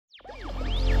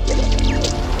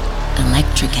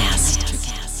Electrocast.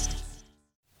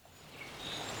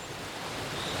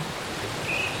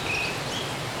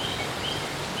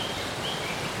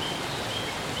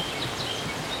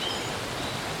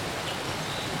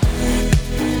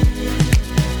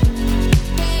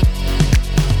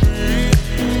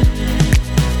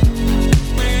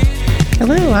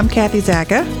 Hello, I'm Kathy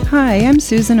Zaga. Hi, I'm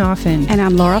Susan Offen. And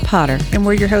I'm Laura Potter. And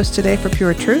we're your hosts today for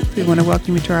Pure Truth. We want to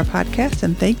welcome you to our podcast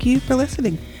and thank you for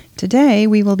listening. Today,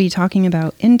 we will be talking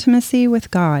about intimacy with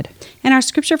God. And our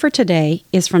scripture for today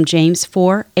is from James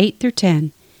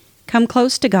 4:8-10. Come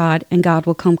close to God, and God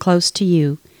will come close to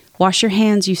you. Wash your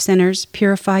hands, you sinners.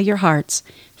 Purify your hearts,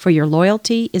 for your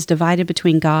loyalty is divided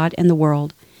between God and the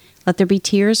world. Let there be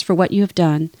tears for what you have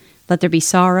done. Let there be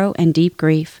sorrow and deep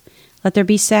grief. Let there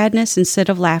be sadness instead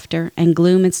of laughter, and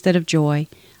gloom instead of joy.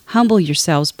 Humble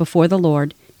yourselves before the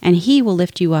Lord, and He will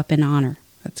lift you up in honor.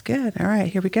 That's good. All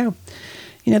right, here we go.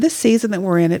 You know, this season that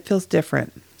we're in, it feels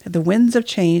different. The winds of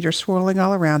change are swirling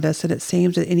all around us, and it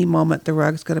seems at any moment the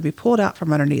rug's going to be pulled out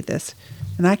from underneath us.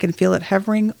 And I can feel it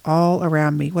hovering all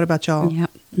around me. What about y'all? Yep.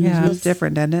 It feels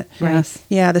different, doesn't it? Yes.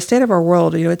 Yeah, the state of our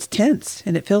world, you know, it's tense,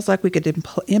 and it feels like we could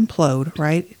implode,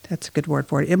 right? That's a good word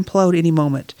for it. Implode any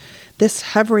moment. This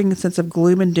hovering sense of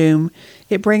gloom and doom,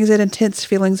 it brings in intense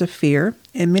feelings of fear,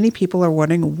 and many people are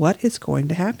wondering what is going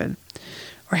to happen,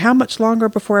 or how much longer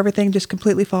before everything just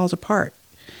completely falls apart.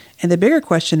 And the bigger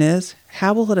question is,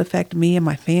 how will it affect me and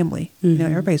my family? Mm-hmm. You know,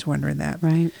 everybody's wondering that.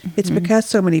 Right. It's because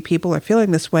so many people are feeling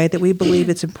this way that we believe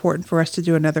it's important for us to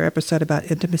do another episode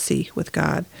about intimacy with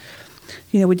God.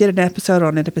 You know, we did an episode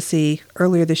on intimacy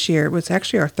earlier this year. It was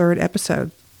actually our third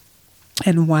episode.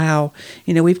 And wow,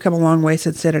 you know, we've come a long way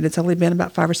since then, and it's only been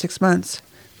about 5 or 6 months.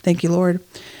 Thank you, Lord.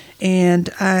 And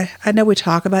I know we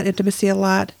talk about intimacy a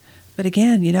lot, but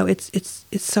again, you know, it's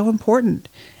so important.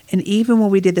 And even when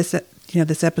we did this,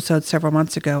 this episode several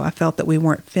months ago, I felt that we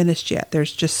weren't finished yet.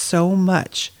 There's just so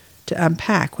much to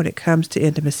unpack when it comes to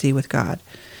intimacy with God.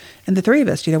 And the three of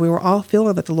us, you know, we were all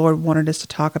feeling that the Lord wanted us to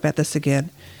talk about this again.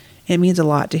 It means a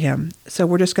lot to Him. So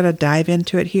we're just going to dive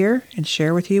into it here and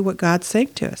share with you what God's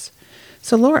saying to us.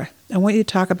 So Laura, I want you to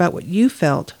talk about what you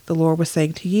felt the Lord was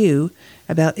saying to you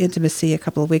about intimacy a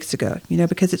couple of weeks ago, you know,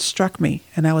 because it struck me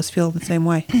and I was feeling the same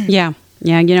way. Yeah.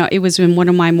 You know, it was in one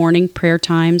of my morning prayer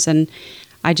times, and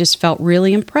I just felt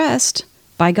really impressed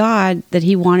by God that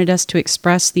He wanted us to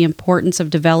express the importance of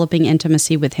developing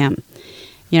intimacy with Him.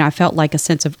 You know, I felt like a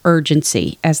sense of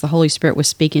urgency as the Holy Spirit was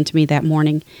speaking to me that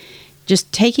morning.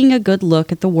 Just taking a good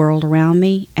look at the world around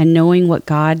me and knowing what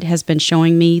God has been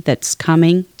showing me that's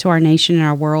coming to our nation and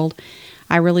our world,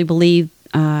 I really believe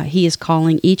He is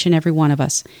calling each and every one of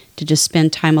us to just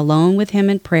spend time alone with Him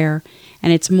in prayer,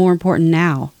 and it's more important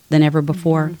now than ever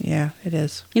before. Yeah, it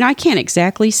is. You know, I can't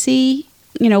exactly see,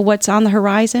 you know, what's on the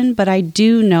horizon, but I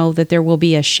do know that there will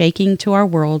be a shaking to our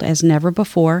world as never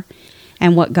before,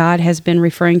 and what God has been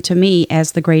referring to me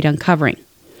as the great uncovering.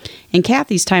 In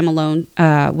Kathy's time alone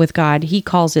with God, He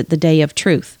calls it the day of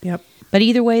truth. Yep. But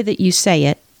either way that you say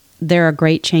it, there are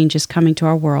great changes coming to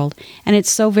our world. And it's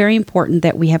so very important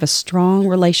that we have a strong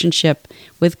relationship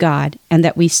with God and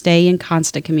that we stay in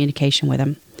constant communication with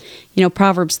Him. You know,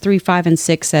 Proverbs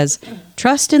 3:5-6 says,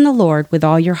 "Trust in the Lord with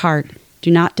all your heart. Do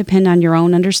not depend on your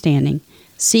own understanding.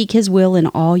 Seek His will in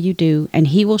all you do, and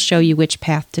He will show you which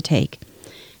path to take."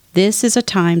 This is a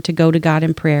time to go to God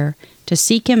in prayer, to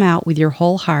seek Him out with your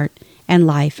whole heart and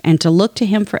life, and to look to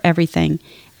Him for everything,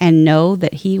 and know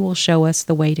that He will show us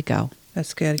the way to go.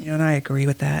 That's good. You know, and I agree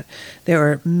with that. There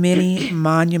are many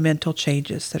monumental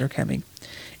changes that are coming.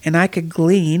 And I could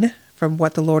glean from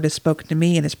what the Lord has spoken to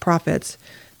me and His prophets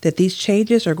that these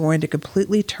changes are going to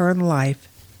completely turn life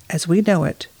as we know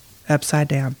it upside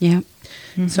down. Yeah.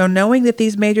 Mm-hmm. So knowing that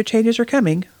these major changes are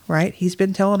coming, right? He's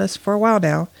been telling us for a while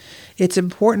now, it's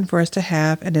important for us to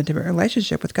have an intimate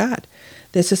relationship with God.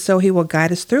 This is so He will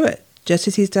guide us through it, just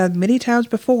as He's done many times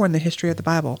before in the history of the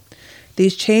Bible.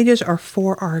 These changes are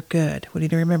for our good. We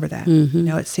need to remember that. Mm-hmm.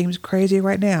 Now, it seems crazy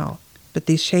right now, but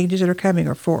these changes that are coming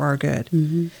are for our good.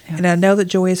 Mm-hmm. Yeah. And I know that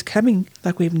joy is coming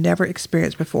like we've never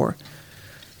experienced before.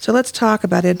 So let's talk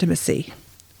about intimacy.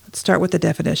 Let's start with the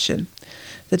definition.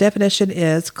 The definition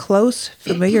is close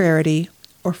familiarity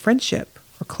or friendship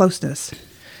or closeness.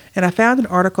 And I found an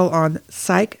article on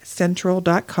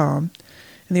psychcentral.com,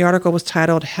 and the article was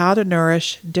titled How to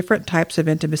Nourish Different Types of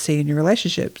Intimacy in Your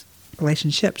Relationships.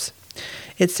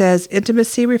 It says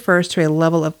intimacy refers to a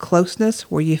level of closeness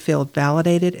where you feel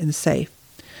validated and safe.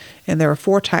 And there are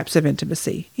 4 types of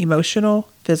intimacy: emotional,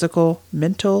 physical,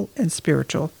 mental, and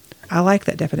spiritual. I like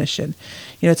that definition.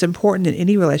 You know, it's important in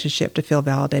any relationship to feel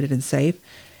validated and safe.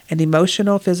 And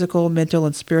emotional, physical, mental,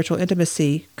 and spiritual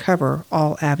intimacy cover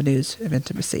all avenues of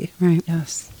intimacy. Right.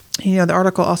 Yes. The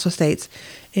article also states,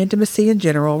 intimacy in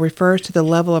general refers to the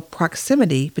level of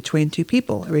proximity between two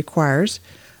people. It requires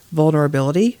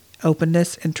vulnerability,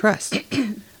 openness, and trust.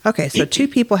 Okay, so two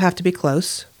people have to be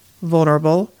close,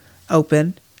 vulnerable,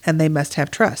 open, and they must have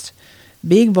trust.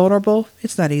 Being vulnerable,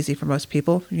 it's not easy for most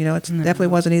people. It definitely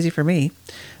wasn't easy for me.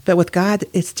 But with God,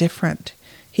 it's different.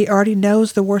 He already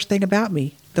knows the worst thing about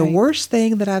me, the worst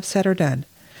thing that I've said or done.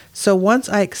 So once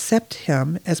I accept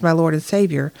him as my Lord and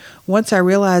Savior, once I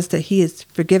realize that he has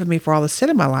forgiven me for all the sin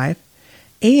in my life,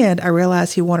 and I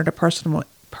realize he wanted a personal,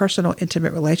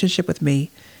 intimate relationship with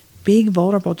me, being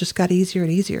vulnerable just got easier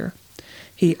and easier.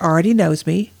 He already knows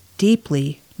me,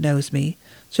 deeply knows me,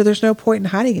 so there's no point in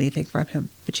hiding anything from him.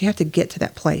 But you have to get to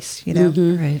that place,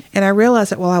 Right. And I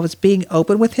realized that while I was being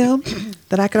open with him,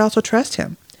 that I could also trust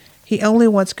him. He only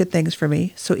wants good things for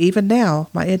me, so even now,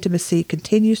 my intimacy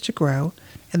continues to grow,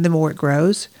 and the more it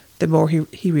grows, the more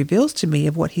he reveals to me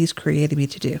of what he's created me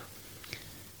to do.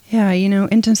 Yeah,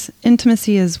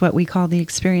 intimacy is what we call the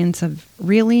experience of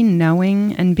really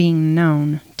knowing and being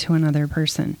known to another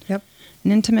person. Yep.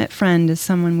 An intimate friend is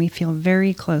someone we feel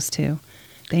very close to.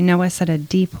 They know us at a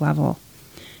deep level.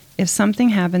 If something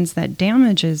happens that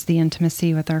damages the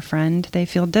intimacy with our friend, they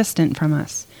feel distant from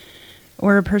us.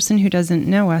 Or a person who doesn't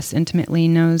know us intimately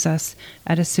knows us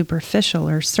at a superficial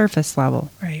or surface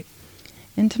level. Right.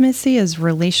 Intimacy is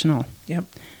relational. Yep.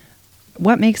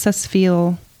 What makes us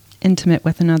feel intimate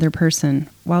with another person?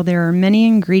 While there are many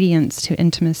ingredients to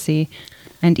intimacy,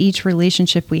 and each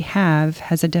relationship we have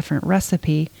has a different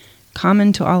recipe,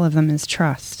 common to all of them is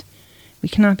trust. We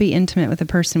cannot be intimate with a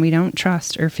person we don't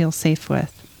trust or feel safe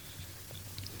with.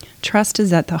 Trust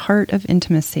is at the heart of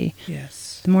intimacy.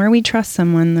 Yes. The more we trust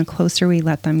someone, the closer we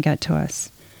let them get to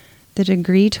us. The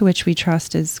degree to which we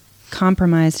trust is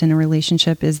compromised in a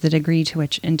relationship is the degree to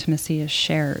which intimacy is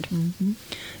shared. Mm-hmm.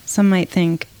 Some might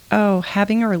think,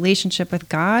 having a relationship with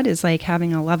God is like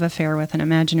having a love affair with an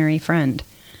imaginary friend.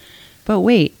 But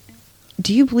wait,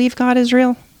 do you believe God is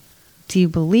real? Do you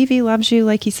believe he loves you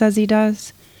like he says he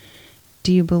does?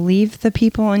 Do you believe the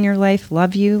people in your life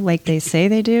love you like they say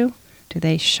they do? Do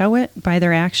they show it by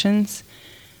their actions?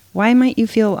 Why might you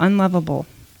feel unlovable?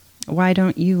 Why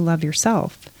don't you love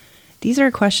yourself? These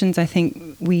are questions I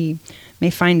think we may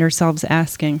find ourselves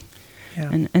asking.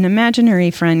 Yeah. An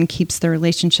imaginary friend keeps the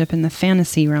relationship in the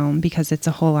fantasy realm because it's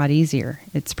a whole lot easier.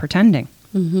 It's pretending.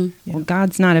 Mm-hmm. Yeah. Well,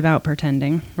 God's not about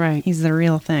pretending. Right. He's the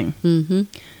real thing. Mm-hmm.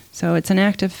 So it's an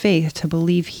act of faith to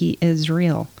believe he is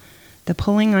real. The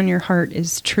pulling on your heart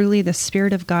is truly the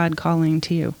Spirit of God calling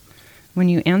to you. When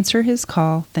you answer his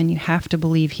call, then you have to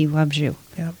believe he loves you.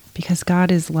 Yep. Because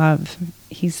God is love.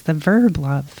 He's the verb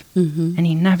love. Mm-hmm. And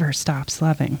he never stops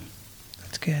loving.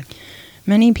 That's good.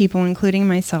 Many people, including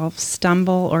myself,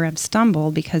 stumble or have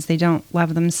stumbled because they don't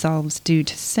love themselves due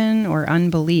to sin or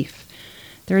unbelief.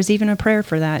 There is even a prayer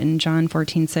for that in John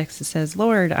 14:6. It says,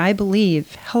 Lord, I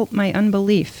believe, help my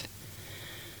unbelief.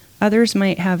 Others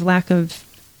might have lack of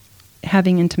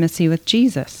having intimacy with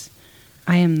Jesus.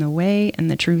 I am the way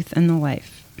and the truth and the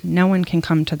life. No one can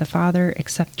come to the Father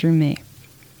except through me.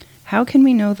 How can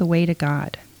we know the way to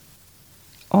God?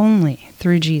 Only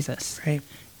through Jesus. Right.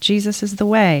 Jesus is the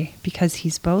way because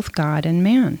he's both God and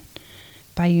man.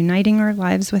 By uniting our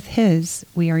lives with his,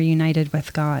 we are united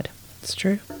with God. It's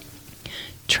true.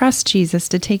 Trust Jesus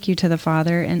to take you to the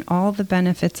Father, and all the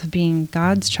benefits of being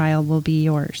God's child will be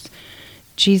yours.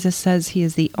 Jesus says he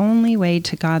is the only way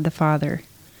to God the Father.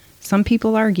 Some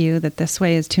people argue that this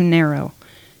way is too narrow.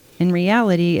 In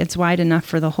reality, it's wide enough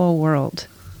for the whole world.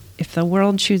 If the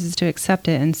world chooses to accept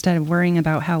it instead of worrying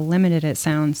about how limited it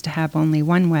sounds to have only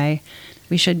one way,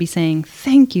 we should be saying,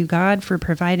 thank you, God, for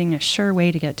providing a sure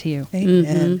way to get to you. Amen.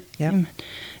 Mm-hmm. Yep. Amen.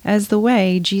 As the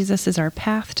way, Jesus is our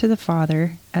path to the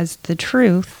Father. As the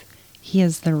truth, he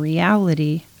is the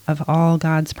reality of all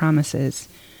God's promises.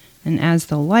 And as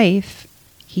the life,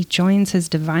 he joins his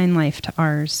divine life to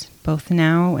ours, both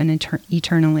now and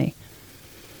eternally.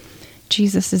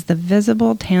 Jesus is the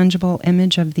visible, tangible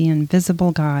image of the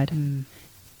invisible God. Mm.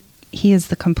 He is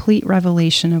the complete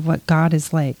revelation of what God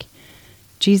is like.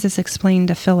 Jesus explained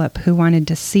to Philip, who wanted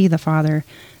to see the Father,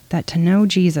 that to know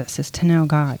Jesus is to know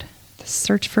God. The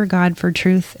search for God for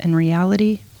truth and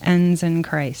reality ends in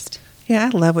Christ.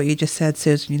 Yeah, I love what you just said,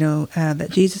 Susan.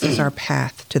 That Jesus is our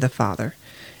path to the Father.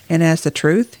 And as the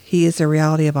truth, he is the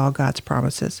reality of all God's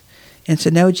promises. And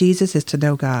to know Jesus is to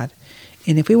know God.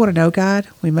 And if we want to know God,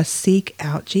 we must seek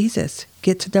out Jesus.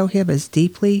 Get to know him as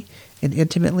deeply and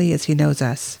intimately as he knows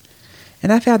us.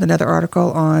 And I found another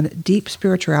article on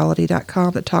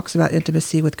deepspirituality.com that talks about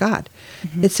intimacy with God.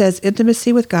 Mm-hmm. It says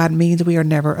intimacy with God means we are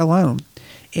never alone.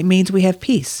 It means we have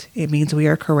peace. It means we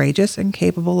are courageous and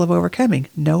capable of overcoming,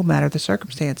 no matter the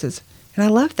circumstances. And I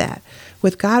love that.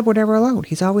 With God, we're never alone.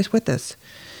 He's always with us.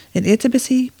 And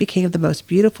intimacy became the most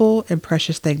beautiful and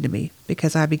precious thing to me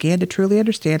because I began to truly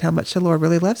understand how much the Lord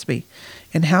really loves me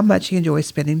and how much He enjoys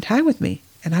spending time with me.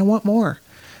 And I want more.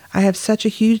 I have such a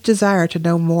huge desire to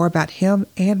know more about Him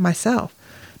and myself.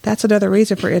 That's another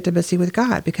reason for intimacy with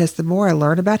God, because the more I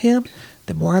learn about Him,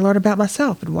 the more I learn about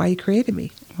myself and why He created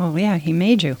me. Well, yeah, He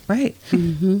made you. Right.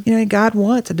 Mm-hmm. And God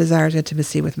wants and desires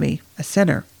intimacy with me, a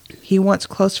sinner. He wants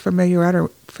close familiarity.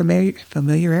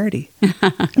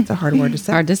 That's a hard word to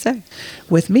say. Hard to say.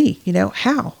 With me.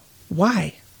 How?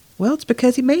 Why? Well, it's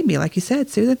because He made me, like you said,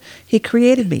 Susan. He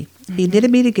created me. Mm-hmm. He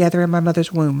knitted me together in my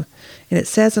mother's womb. And it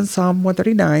says in Psalm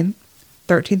 139,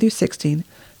 13 through 16,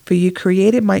 "For you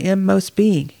created my inmost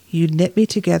being. You knit me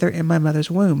together in my mother's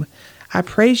womb. I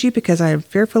praise you because I am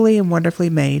fearfully and wonderfully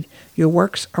made. Your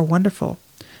works are wonderful.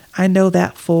 I know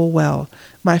that full well.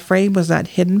 My frame was not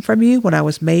hidden from you when I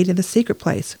was made in the secret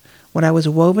place, when I was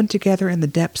woven together in the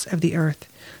depths of the earth.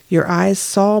 Your eyes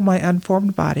saw my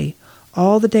unformed body.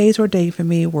 All the days ordained for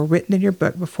me were written in your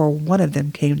book before one of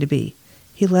them came to be."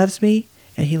 He loves me,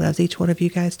 and He loves each one of you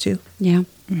guys too. Yeah.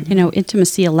 Mm-hmm.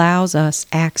 Intimacy allows us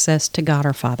access to God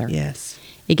our Father. Yes.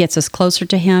 It gets us closer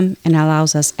to Him and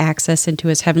allows us access into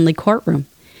His heavenly courtroom.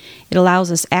 It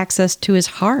allows us access to His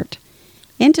heart.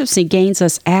 Intimacy gains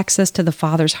us access to the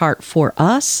Father's heart for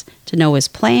us, to know His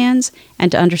plans,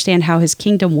 and to understand how His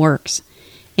kingdom works.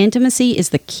 Intimacy is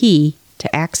the key to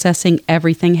accessing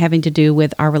everything having to do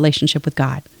with our relationship with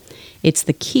God. It's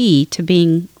the key to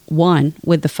being one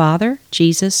with the Father,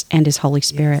 Jesus, and His Holy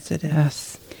Spirit. Yes, it is.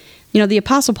 Yes. The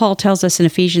Apostle Paul tells us in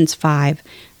Ephesians 5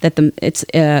 that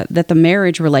the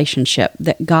marriage relationship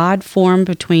that God formed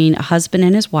between a husband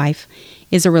and his wife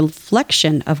is a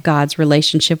reflection of God's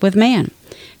relationship with man.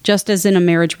 Just as in a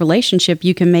marriage relationship,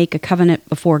 you can make a covenant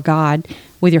before God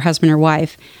with your husband or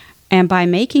wife, and by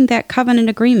making that covenant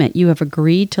agreement, you have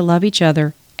agreed to love each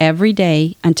other every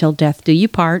day until death do you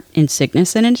part, in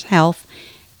sickness and in health,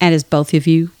 and as both of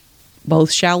you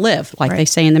both shall live, like they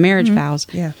say in the marriage vows.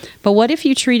 Yeah. But what if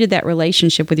you treated that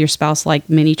relationship with your spouse like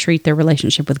many treat their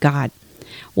relationship with God?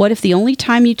 What if the only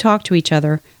time you talked to each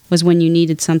other was when you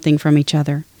needed something from each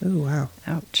other? Oh, wow.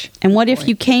 Ouch. And what if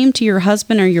you came to your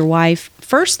husband or your wife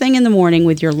first thing in the morning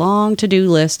with your long to-do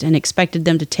list and expected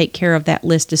them to take care of that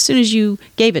list as soon as you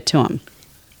gave it to them?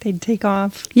 They'd take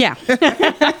off. Yeah.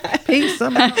 Peace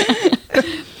somehow.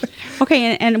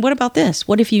 Okay, and what about this?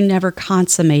 What if you never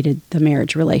consummated the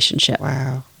marriage relationship?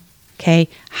 Wow. Okay,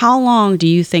 how long do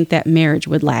you think that marriage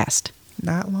would last?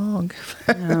 Not long.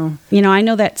 No. I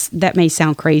know that may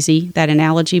sound crazy, that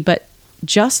analogy, but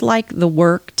just like the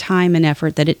work, time, and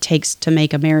effort that it takes to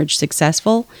make a marriage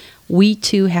successful, we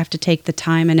too have to take the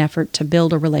time and effort to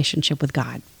build a relationship with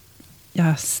God.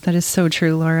 Yes, that is so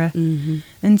true, Laura. Mm-hmm.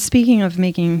 And speaking of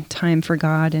making time for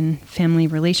God and family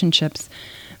relationships,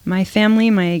 my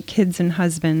family, my kids and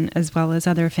husband, as well as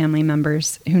other family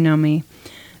members who know me,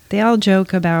 they all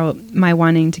joke about my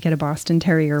wanting to get a Boston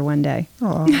Terrier one day.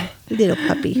 Oh, little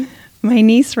puppy. My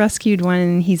niece rescued one,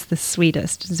 and he's the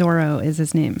sweetest. Zorro is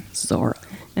his name. Zorro.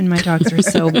 And my dogs are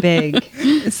so big,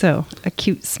 so a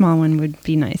cute small one would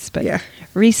be nice. But Yeah.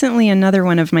 recently, another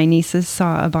one of my nieces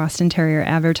saw a Boston Terrier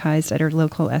advertised at her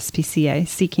local SPCA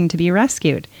seeking to be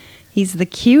rescued. He's the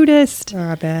cutest.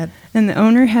 Oh, I bet. And the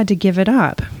owner had to give it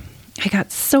up. I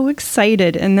got so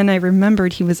excited, and then I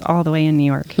remembered he was all the way in New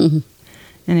York, and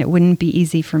it wouldn't be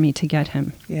easy for me to get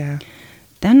him. Yeah.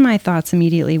 Then my thoughts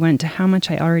immediately went to how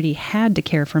much I already had to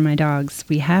care for my dogs.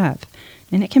 We have.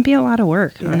 And it can be a lot of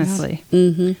work, honestly.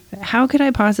 Mm-hmm. But how could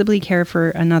I possibly care for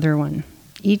another one?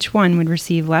 Each one would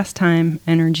receive less time,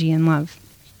 energy, and love.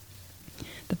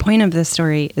 The point of this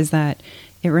story is that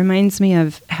it reminds me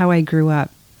of how I grew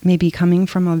up. Maybe coming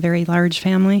from a very large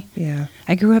family. Yeah.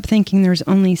 I grew up thinking there's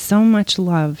only so much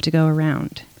love to go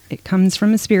around. It comes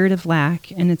from a spirit of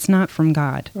lack, and it's not from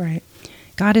God. Right.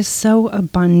 God is so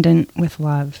abundant with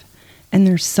love, and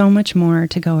there's so much more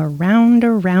to go around,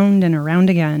 and around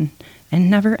again, and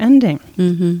never ending.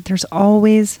 Mm-hmm. There's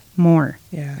always more.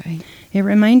 Yeah. It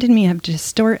reminded me of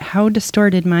how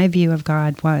distorted my view of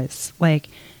God was. Like,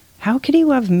 how could He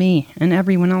love me and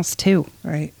everyone else too?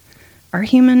 Right. Our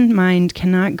human mind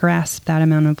cannot grasp that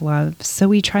amount of love, so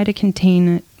we try to contain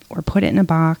it or put it in a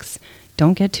box.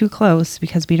 Don't get too close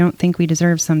because we don't think we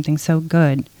deserve something so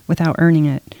good without earning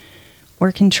it,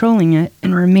 or controlling it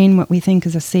and remain what we think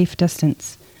is a safe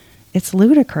distance. It's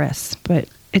ludicrous, but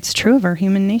it's true of our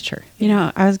human nature. You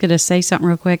know, I was going to say something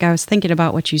real quick. I was thinking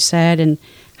about what you said and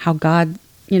how God,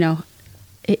 you know,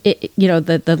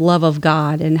 the love of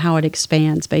God and how it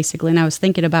expands, basically. And I was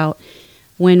thinking about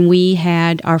when we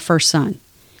had our first son.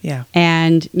 Yeah.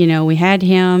 And, you know, we had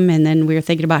him, and then we were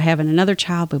thinking about having another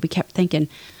child, but we kept thinking,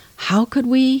 how could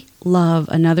we love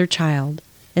another child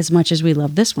as much as we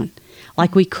love this one?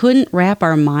 Like, we couldn't wrap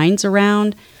our minds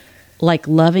around, like,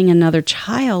 loving another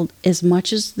child as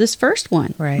much as this first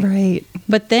one. Right. Right.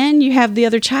 But then you have the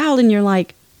other child, and you're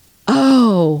like,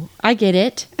 oh, I get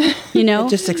it. You know? It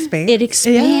just expands. It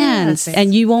expands, Yes.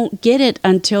 and you won't get it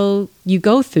until you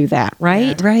go through that,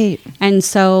 right? Right. And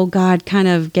so God kind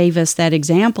of gave us that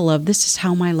example of, this is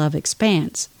how my love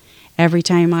expands. Every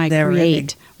time I Never create,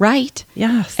 ending. right?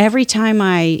 Yes. Every time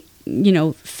I, you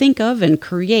know, think of and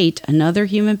create another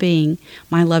human being,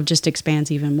 my love just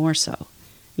expands even more so,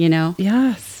 you know?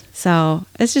 Yes. So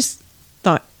it's just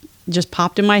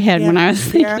popped in my head when I was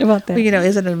thinking about that. Well, you know,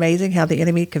 isn't it amazing how the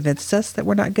enemy convinced us that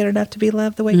we're not good enough to be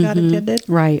loved the way God intended?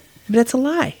 Right. But it's a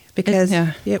lie, because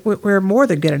Yeah. we're more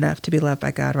than good enough to be loved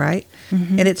by God, right?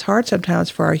 And it's hard sometimes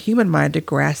for our human mind to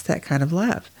grasp that kind of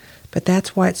love. But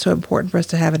that's why it's so important for us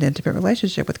to have an intimate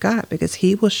relationship with God, because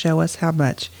He will show us how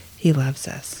much He loves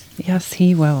us. Yes,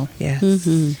 he will. Yes.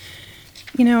 You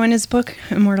know, in his book,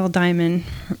 Immortal Diamond,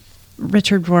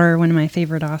 Richard Rohr, one of my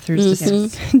favorite authors,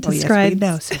 describes Oh,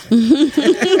 yes, we know,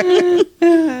 Susan.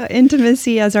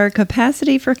 intimacy as our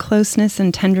capacity for closeness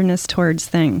and tenderness towards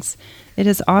things. It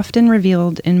is often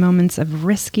revealed in moments of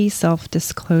risky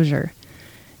self-disclosure.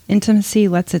 Intimacy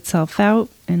lets itself out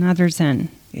and others in.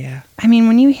 Yeah. I mean,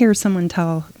 when you hear someone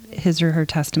tell his or her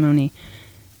testimony,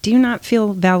 do you not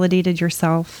feel validated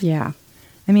yourself? Yeah.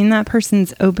 I mean, that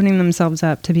person's opening themselves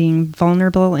up to being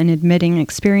vulnerable and admitting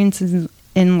experiences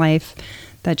in life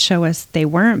that show us they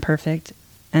weren't perfect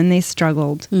and they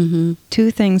struggled. Mm-hmm.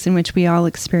 Two things in which we all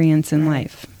experience in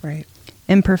life. Right.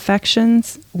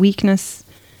 Imperfections, weakness,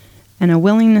 and a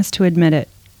willingness to admit it.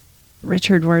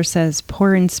 Richard Rohr says,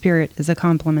 poor in spirit is a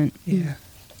compliment. Yeah.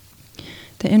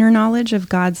 The inner knowledge of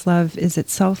God's love is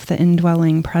itself the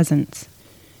indwelling presence.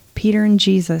 Peter and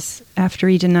Jesus, after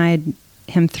he denied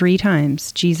him 3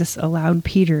 times, Jesus allowed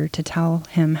Peter to tell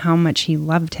him how much he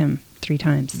loved him 3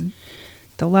 times. Mm-hmm.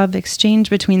 The love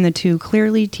exchange between the two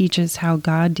clearly teaches how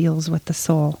God deals with the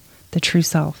soul, the true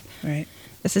self. Right.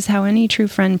 This is how any true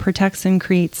friend protects and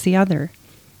creates the other.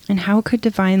 And how could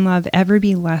divine love ever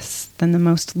be less than the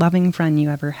most loving friend you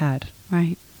ever had?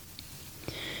 Right.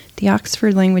 The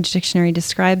Oxford Language Dictionary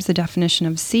describes the definition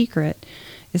of secret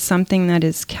as something that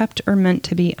is kept or meant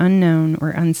to be unknown or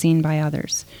unseen by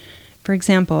others. For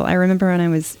example, I remember when I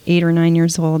was 8 or 9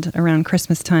 years old, around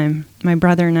Christmas time, my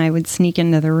brother and I would sneak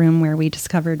into the room where we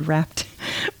discovered wrapped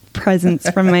presents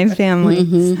from my family.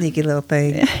 Sneaky little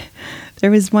thing. There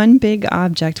was one big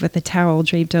object with a towel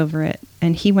draped over it,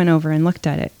 and he went over and looked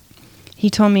at it.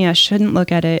 He told me I shouldn't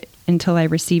look at it until I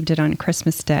received it on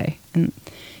Christmas Day, and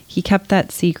he kept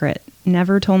that secret,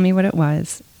 never told me what it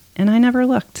was, and I never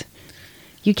looked.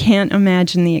 You can't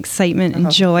imagine the excitement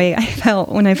and joy I felt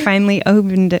when I finally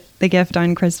opened the gift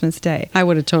on Christmas Day. I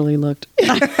would have totally looked.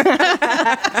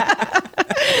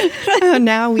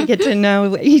 Now we get to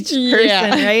know each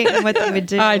person, right? And what they would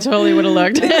do. I totally would have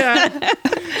looked.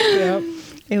 Yep.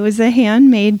 It was a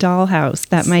handmade dollhouse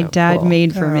that my dad cool.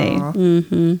 made for Aw.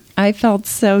 me. I felt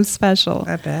so special.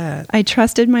 I bet. I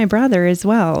trusted my brother as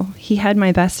well. He had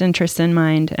my best interests in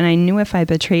mind, and I knew if I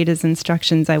betrayed his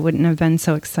instructions, I wouldn't have been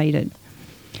so excited.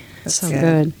 That's So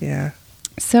good. Yeah.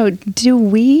 So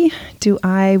do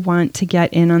I want to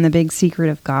get in on the big secret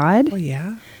of God? Well,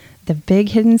 yeah. The big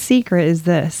hidden secret is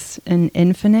this: an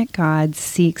infinite God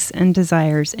seeks and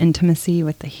desires intimacy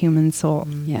with the human soul.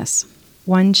 Yes.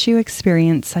 Once you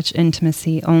experience such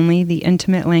intimacy, only the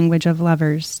intimate language of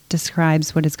lovers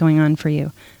describes what is going on for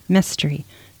you. Mystery,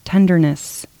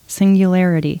 tenderness,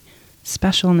 singularity,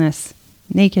 specialness,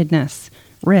 nakedness,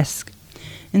 risk,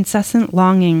 incessant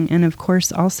longing, and of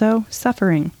course also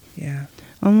suffering. Yeah.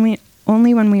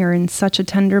 Only when we are in such a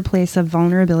tender place of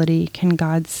vulnerability can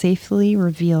God safely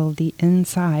reveal the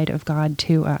inside of God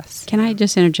to us. Can I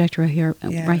just interject right here?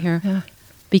 Yeah. Right here? Yeah.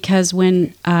 Because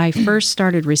when I first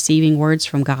started receiving words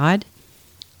from God,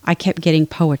 I kept getting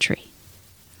poetry.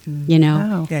 You know,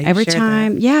 Wow. Yeah, you every shared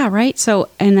time, that. yeah, right. So,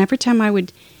 and every time I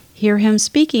would hear him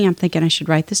speaking, I'm thinking I should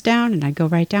write this down, and I'd go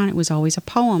write down. It was always a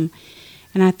poem,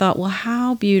 and I thought, well,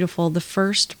 how beautiful! The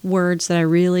first words that I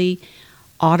really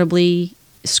audibly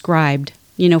scribed,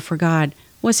 you know, for God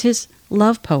was His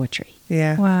love poetry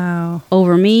Yeah. Wow.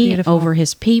 over me, Beautiful. over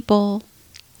His people.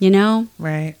 You know,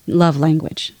 Right. love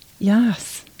language.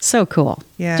 Yes. So cool.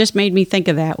 Yeah. Just made me think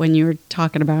of that when you were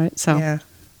talking about it. So Yeah.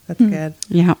 That's good.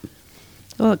 Yeah.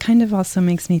 Well, it kind of also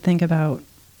makes me think about,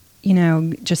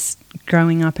 just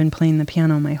growing up and playing the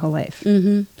piano my whole life.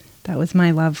 Mm-hmm. That was my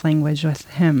love language with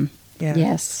him, Yeah.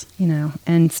 Yes.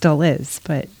 And still is.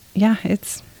 But yeah,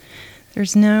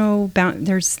 there's no bound.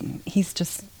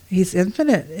 He's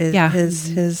infinite. Yeah.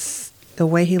 The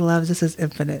way he loves us is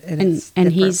infinite, and it's And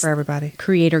different he's for everybody.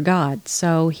 Creator God.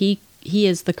 So he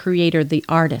is the creator, the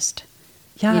artist.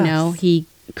 Yes. He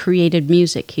created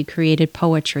music, he created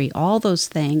poetry, all those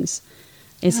things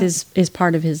is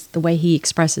part of the way he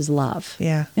expresses love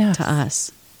Yeah. Yes. to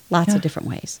us. Lots Yeah. of different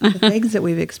ways. The things that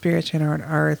we've experienced here on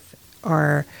earth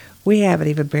we haven't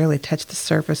even barely touched the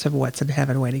surface of what's in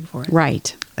heaven waiting for us.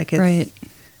 Right. Like it's Right.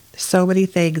 so many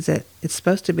things that it's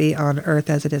supposed to be on earth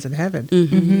as it is in heaven.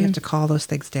 Mm-hmm. We have to call those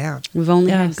things down. We've only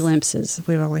had Yes. glimpses.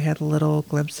 We've only had little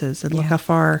glimpses, and look Yeah. how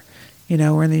far.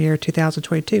 We're in the year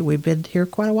 2022. We've been here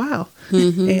quite a while,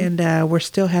 and we're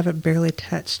still haven't barely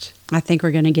touched. I think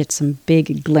we're going to get some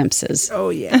big glimpses Oh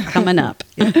yeah, coming up.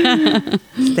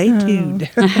 stay tuned.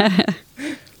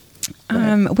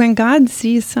 When God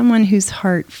sees someone whose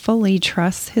heart fully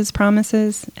trusts his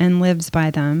promises and lives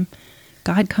by them,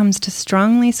 God comes to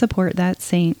strongly support that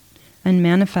saint and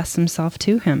manifests himself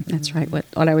to him. That's right. What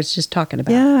I was just talking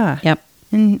about. Yeah. Yep.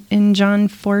 In John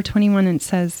 4:21 it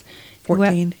says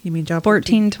 14. You mean John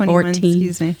 14:21, 14.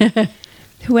 excuse me.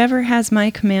 Whoever has my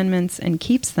commandments and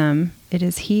keeps them, it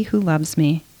is he who loves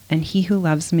me, and he who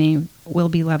loves me will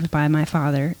be loved by my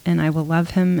Father, and I will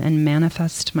love him and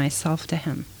manifest myself to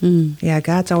him. Mm. Yeah,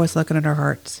 God's always looking at our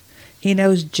hearts. He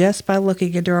knows just by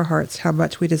looking into our hearts how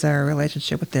much we desire a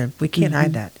relationship with Him. We can't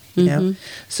hide that,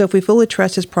 So if we fully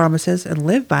trust His promises and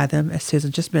live by them, as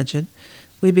Susan just mentioned,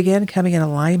 we begin coming in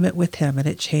alignment with Him, and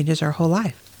it changes our whole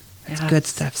life. That's Yes. good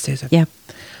stuff, Susan. Yep.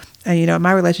 And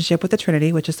my relationship with the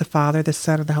Trinity, which is the Father, the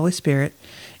Son, and the Holy Spirit,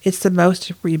 it's the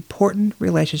most important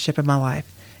relationship in my life.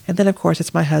 And then, of course,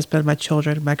 it's my husband, my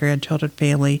children, my grandchildren,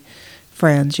 family,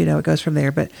 friends. It goes from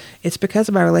there. But it's because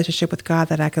of my relationship with God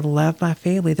that I can love my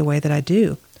family the way that I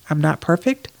do. I'm not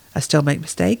perfect. I still make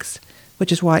mistakes,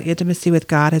 which is why intimacy with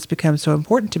God has become so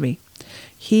important to me.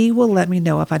 He will let me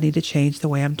know if I need to change the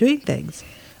way I'm doing things.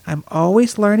 I'm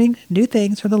always learning new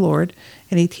things from the Lord,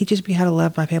 and He teaches me how to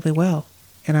love my family well.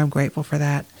 And I'm grateful for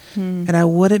that. And I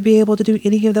wouldn't be able to do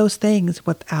any of those things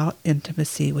without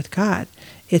intimacy with God.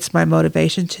 It's my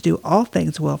motivation to do all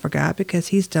things well for God because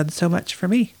He's done so much for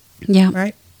me. Yeah.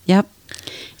 Right? Yep.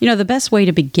 The best way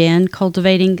to begin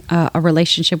cultivating a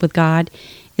relationship with God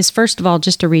is, first of all,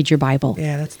 just to read your Bible.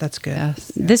 Yeah, that's good.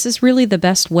 Yes. This is really the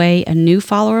best way a new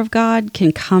follower of God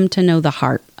can come to know the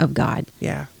heart of God.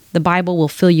 Yeah. The Bible will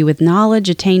fill you with knowledge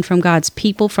attained from God's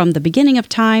people from the beginning of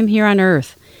time here on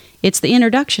earth. It's the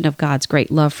introduction of God's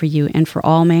great love for you and for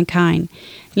all mankind.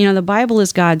 The Bible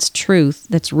is God's truth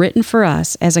that's written for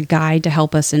us as a guide to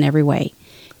help us in every way.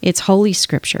 It's Holy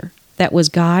Scripture that was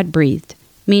God-breathed,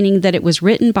 meaning that it was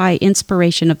written by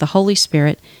inspiration of the Holy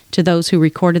Spirit to those who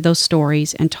recorded those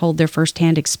stories and told their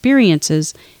firsthand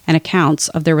experiences and accounts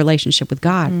of their relationship with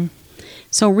God.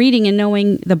 So reading and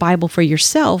knowing the Bible for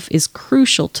yourself is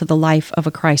crucial to the life of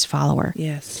a Christ follower.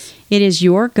 Yes. It is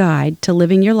your guide to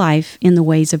living your life in the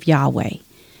ways of Yahweh.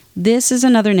 This is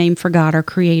another name for God, our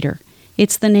Creator.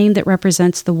 It's the name that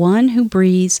represents the one who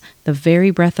breathes the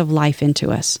very breath of life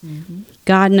into us.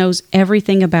 God knows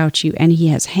everything about you, and He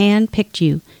has handpicked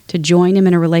you to join Him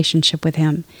in a relationship with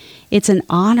Him. It's an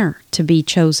honor to be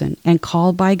chosen and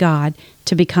called by God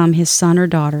to become His son or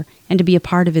daughter and to be a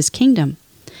part of His kingdom.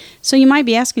 So you might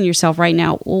be asking yourself right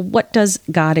now, well, what does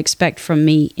God expect from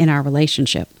me in our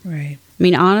relationship? Right.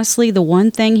 Honestly, the one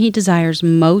thing He desires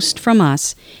most from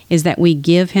us is that we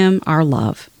give Him our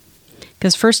love.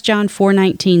 Because 1 John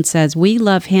 4:19 says, we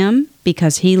love Him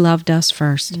because He loved us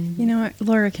first. You know what,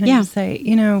 Laura, can Yeah. I just say,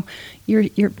 you're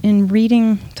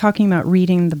in talking about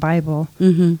reading the Bible,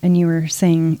 and you were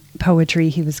saying poetry,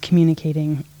 He was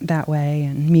communicating that way,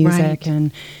 and music, Right.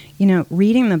 and,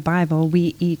 reading the Bible,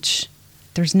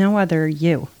 there's no other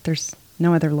you. There's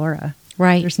no other Laura.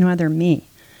 Right. There's no other me.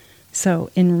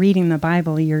 So in reading the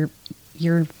Bible, you're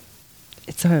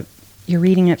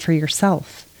reading it for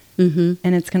yourself. Mm-hmm.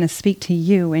 And it's going to speak to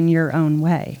you in your own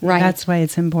way. Right. That's why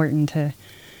it's important to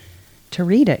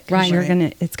read it. 'Cause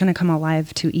Right. it's going to come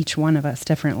alive to each one of us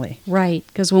differently. Right.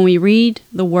 Because when we read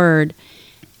the Word,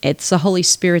 it's the Holy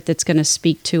Spirit that's going to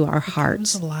speak to our It's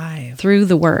hearts alive. through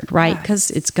the Word, right? Yes.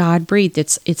 Because it's God breathed.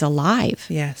 It's alive.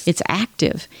 Yes. It's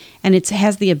active, and it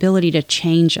has the ability to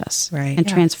change us Right. and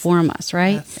Yes. transform us,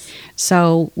 right? Yes.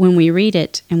 So when we read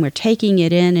it and we're taking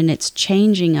it in and it's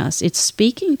changing us, it's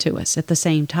speaking to us at the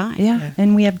same time. Yeah. Yeah.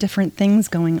 And we have different things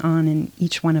going on in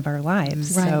each one of our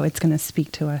lives. Right. So it's going to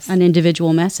speak to us. An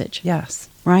individual message. Yes.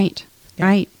 Right. Yeah.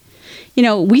 Right. You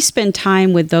know, we spend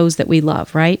time with those that we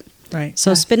love, right? Right.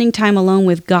 So Yes. spending time alone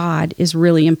with God is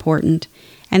really important.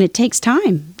 And it takes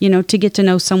time, you know, to get to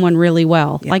know someone really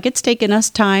well. Yeah. Like it's taken us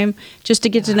time just to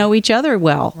get to know each other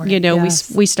well. Right. You know,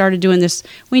 Yes. we started doing this.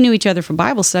 We knew each other from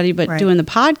Bible study, but Right. doing the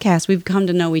podcast, we've come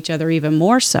to know each other even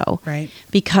more so. Right.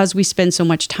 Because we spend so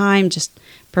much time just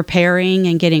preparing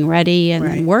and getting ready and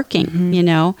Right. then working, Mm-hmm. you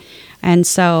know. And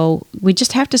so we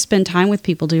just have to spend time with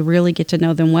people to really get to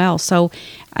know them well. So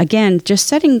again, just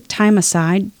setting time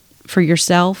aside for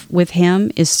yourself with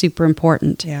Him is super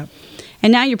important. Yeah.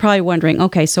 And now you're probably wondering,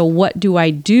 okay, so what do I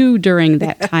do during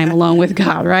that time alone with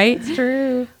God, right?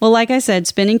 True. Well, like I said,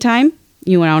 spending time,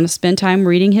 you want to spend time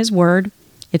reading His Word.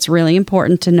 It's really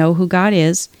important to know who God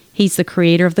is. He's the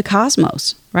creator of the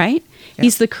cosmos, right? Yeah.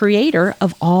 He's the creator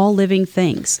of all living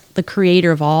things, the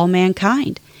creator of all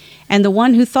mankind, and the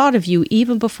one who thought of you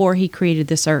even before He created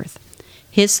this earth.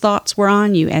 His thoughts were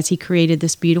on you as He created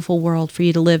this beautiful world for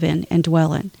you to live in and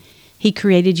dwell in. He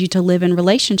created you to live in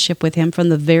relationship with Him from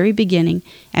the very beginning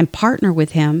and partner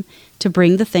with Him to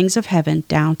bring the things of heaven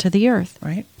down to the earth.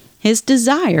 Right. His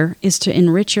desire is to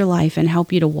enrich your life and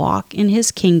help you to walk in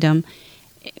His kingdom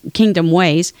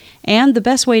ways. And the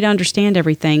best way to understand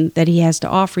everything that He has to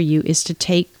offer you is to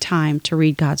take time to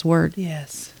read God's Word.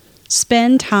 Yes.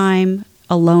 Spend time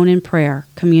alone in prayer,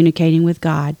 communicating with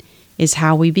God, is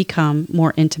how we become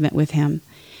more intimate with Him.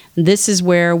 This is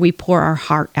where we pour our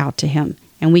heart out to Him,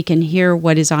 and we can hear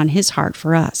what is on His heart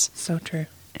for us. So true.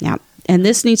 Yeah. And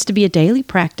this needs to be a daily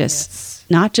practice, Yes.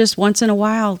 not just once in a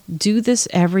while. Do this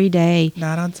every day.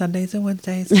 Not on Sundays and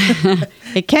Wednesdays.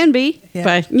 It can be, Yeah.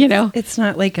 but, you know. It's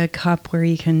not like a cup where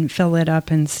you can fill it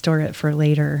up and store it for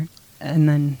later and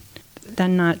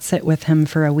then not sit with Him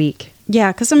for a week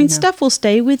Yeah, because, I mean, No. stuff will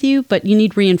stay with you, but you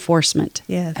need reinforcement.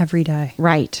 Yes. every day.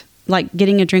 Right. Like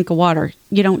getting a drink of water.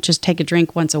 You don't just take a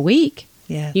drink once a week.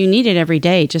 Yes. You need it every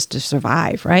day just to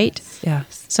survive, right?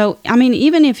 Yes. So, I mean,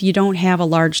 even if you don't have a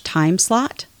large time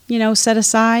slot, you know, set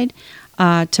aside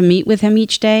to meet with Him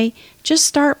each day, just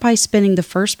start by spending the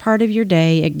first part of your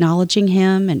day acknowledging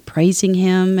Him and praising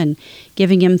Him and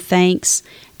giving Him thanks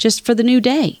just for the new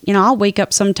day. You know, I'll wake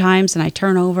up sometimes and I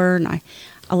turn over and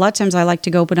a lot of times I like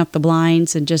to go open up the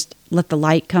blinds and just let the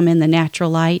light come in, the natural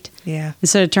light. Yeah.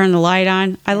 Instead of turning the light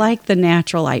on, I like the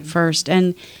natural light first.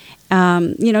 And,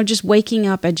 you know, just waking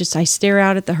up, I stare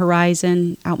out at the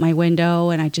horizon, out my window,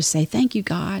 and I just say, thank you,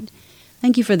 God.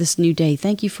 Thank you for this new day.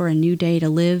 Thank you for a new day to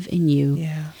live in you.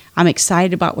 Yeah. I'm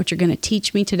excited about what you're going to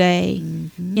teach me today.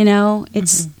 You know,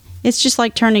 it's just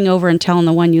like turning over and telling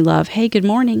the one you love, hey, good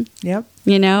morning, Yep.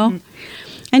 you know?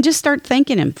 And just start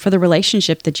thanking Him for the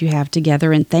relationship that you have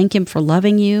together and thank Him for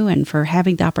loving you and for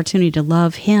having the opportunity to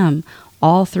love Him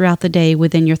all throughout the day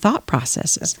within your thought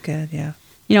processes. That's good. Yeah.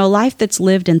 You know, a life that's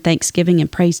lived in thanksgiving and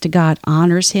praise to God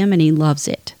honors Him and He loves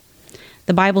it.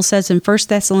 The Bible says in 1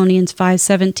 Thessalonians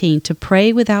 5:17 to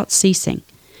pray without ceasing.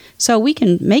 So we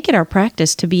can make it our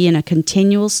practice to be in a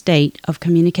continual state of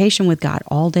communication with God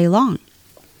all day long.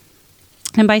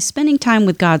 And by spending time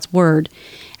with God's Word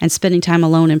and spending time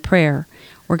alone in prayer,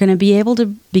 we're going to be able to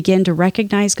begin to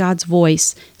recognize God's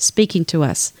voice speaking to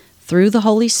us through the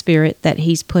Holy Spirit that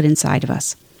He's put inside of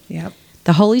us. Yep.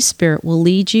 The Holy Spirit will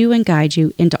lead you and guide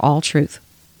you into all truth.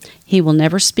 He will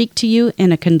never speak to you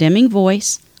in a condemning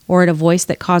voice or in a voice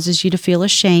that causes you to feel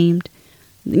ashamed,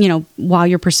 you know, while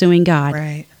you're pursuing God.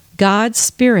 Right. God's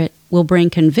Spirit will bring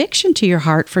conviction to your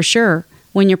heart for sure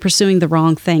when you're pursuing the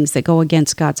wrong things that go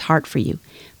against God's heart for you,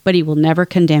 but He will never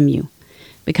condemn you.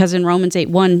 Because in Romans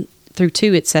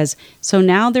 8:1-2 it says, so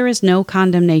now there is no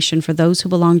condemnation for those who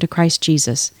belong to Christ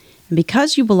Jesus. And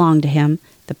because you belong to Him,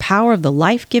 the power of the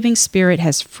life-giving Spirit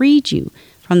has freed you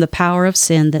from the power of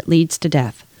sin that leads to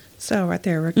death. So right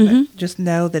there, Rick, Mm-hmm. just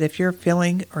know that if you're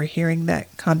feeling or hearing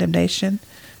that condemnation,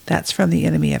 that's from the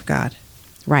enemy of God.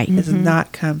 Right. It does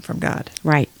not come from God.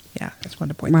 Right. Yeah, I just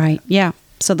wanted to point that Right. out. Yeah.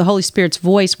 So the Holy Spirit's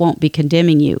voice won't be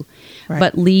condemning you, Right.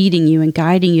 but leading you and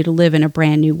guiding you to live in a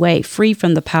brand new way, free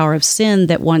from the power of sin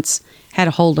that once had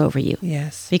a hold over you.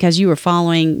 Yes. Because you were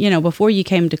following, you know, before you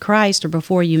came to Christ or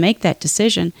before you make that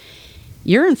decision,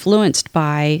 you're influenced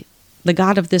by the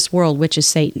god of this world, which is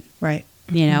Satan. Right.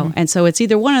 you know. And so it's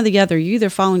either one or the other. You're either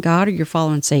following God or you're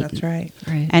following Satan. That's right.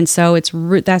 Right. And so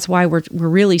that's why we're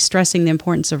really stressing the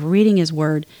importance of reading His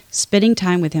Word, spending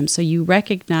time with Him, so you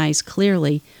recognize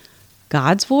clearly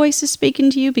God's voice is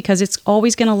speaking to you, because it's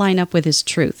always going to line up with His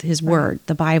truth, His Word,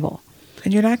 the Bible.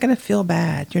 And you're not going to feel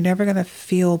bad. You're never going to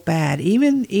feel bad,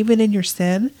 even in your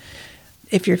sin.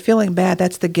 If you're feeling bad,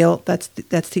 that's the guilt. That's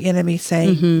the enemy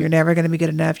saying you're never going to be good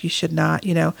enough. You should not.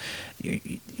 You know,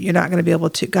 you're not going to be able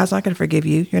to. God's not going to forgive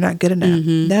you. You're not good enough.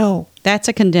 No, That's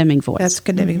a condemning voice. that's a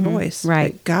condemning voice.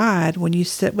 Right. But God, when you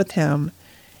sit with Him,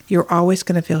 you're always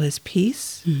going to feel His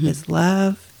peace, His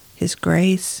love, His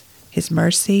grace, His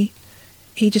mercy.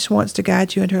 He just wants to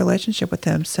guide you into a relationship with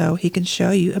Him so He can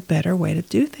show you a better way to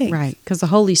do things. Right, because the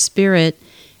Holy Spirit,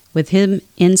 with Him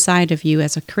inside of you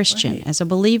as a Christian, Right. as a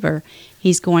believer,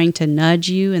 He's going to nudge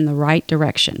you in the right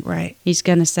direction. Right. He's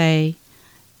going to say,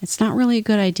 it's not really a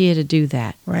good idea to do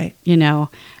that, Right. you know,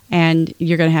 and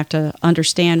you're going to have to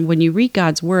understand, when you read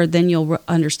God's Word, then you'll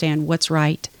understand what's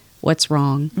right, what's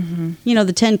wrong. You know,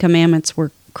 the 10 Commandments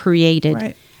were created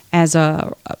Right. as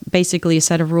basically a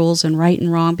set of rules and right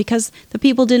and wrong, because the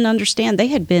people didn't understand. They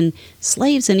had been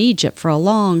slaves in Egypt for a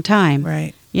long time.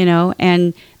 Right. You know,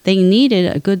 and they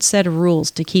needed a good set of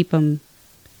rules to keep them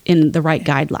in the right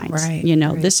guidelines. Right, You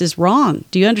know, right. this is wrong.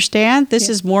 Do you understand? This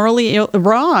Yeah. is morally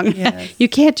wrong. Yes. You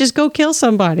can't just go kill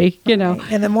somebody, you know.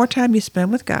 Right. And the more time you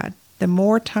spend with God, the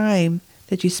more time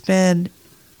that you spend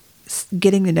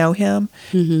getting to know Him,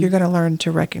 you're going to learn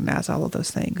to recognize all of those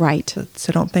things. Right.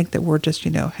 So don't think that we're just,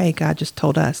 hey, God just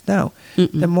told us. No.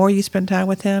 The more you spend time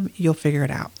with Him, you'll figure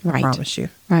it out. Right. I promise you.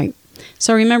 Right.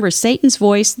 So remember, Satan's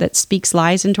voice that speaks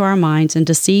lies into our minds and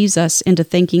deceives us into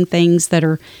thinking things that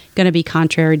are going to be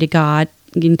contrary to God,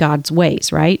 in God's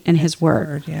ways, right? And His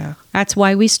Word. Yeah. That's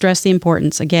why we stress the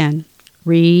importance, again,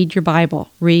 read your Bible.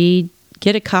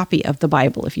 Get a copy of the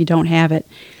Bible if you don't have it.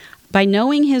 By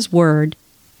knowing His Word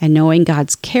and knowing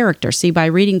God's character, see, by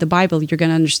reading the Bible, you're going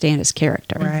to understand His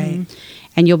character. Right.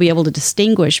 And you'll be able to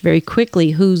distinguish very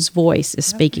quickly whose voice is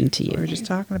speaking to We were you. just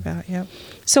talking about, yep.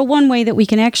 So one way that we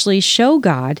can actually show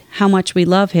God how much we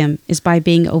love Him is by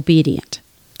being obedient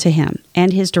to Him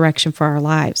and His direction for our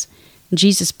lives.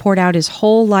 Jesus poured out His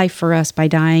whole life for us by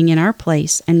dying in our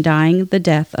place and dying the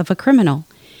death of a criminal.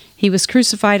 He was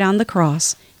crucified on the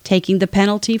cross, taking the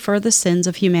penalty for the sins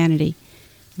of humanity.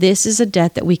 This is a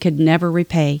debt that we could never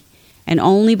repay, and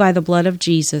only by the blood of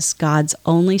Jesus, God's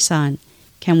only Son,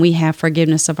 can we have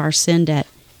forgiveness of our sin debt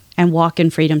and walk in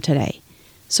freedom today.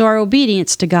 So our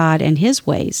obedience to God and His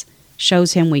ways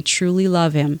shows Him we truly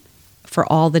love Him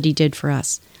for all that He did for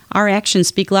us. Our actions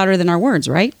speak louder than our words,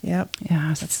 right? Yep.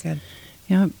 Yes. That's good.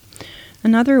 Yep.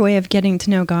 Another way of getting to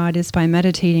know God is by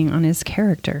meditating on His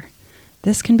character.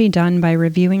 This can be done by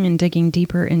reviewing and digging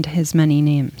deeper into His many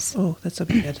names. Oh, that's so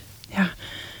good. Yeah.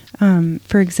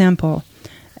 For example,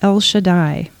 El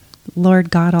Shaddai,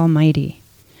 Lord God Almighty.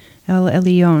 El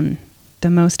Elyon, the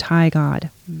Most High God.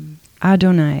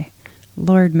 Adonai,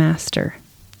 Lord Master.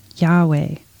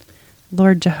 Yahweh,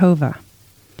 Lord Jehovah.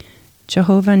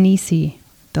 Jehovah Nisi,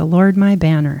 the Lord my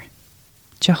banner.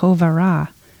 Jehovah Ra,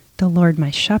 the Lord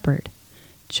my shepherd.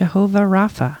 Jehovah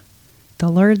Rapha, the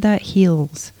Lord that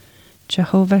heals.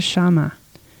 Jehovah Shammah,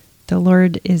 the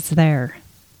Lord is there.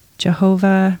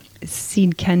 Jehovah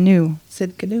Sidkenu,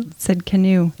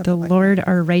 Sidkenu. the like Lord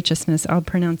our righteousness. I'll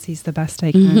pronounce these the best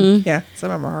I can. Yeah,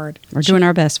 some of them are hard. We're doing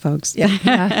our best, folks.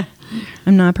 Yeah.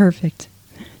 I'm not perfect.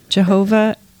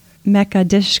 Jehovah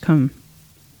Mekadishkum,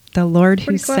 the Lord who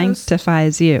Pretty close.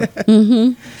 sanctifies you.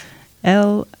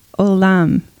 El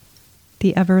Olam,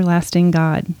 the everlasting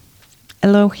God.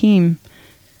 Elohim,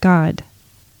 God.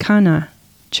 Kana,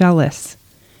 jealous.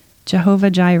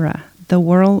 Jehovah Jireh, the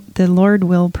Lord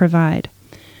will provide.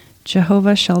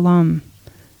 Jehovah Shalom,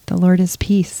 the Lord is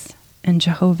peace. And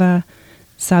Jehovah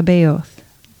Sabaoth,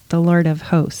 the Lord of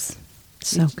hosts.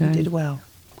 So You good. did well.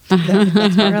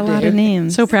 There are a lot of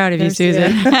names. So proud of you,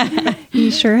 There's- Susan.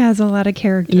 He sure has a lot of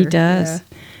character. He does.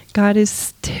 God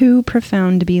is too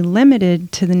profound to be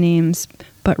limited to the names,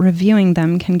 but reviewing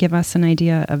them can give us an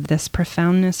idea of this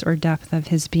profoundness or depth of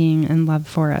His being and love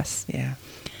for us. Yeah.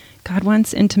 God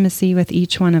wants intimacy with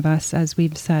each one of us, as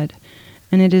we've said,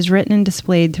 and it is written and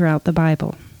displayed throughout the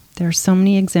Bible. There are so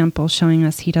many examples showing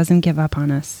us He doesn't give up on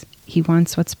us. He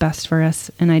wants what's best for us,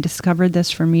 and I discovered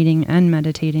this from reading and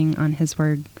meditating on His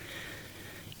Word.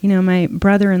 You know, my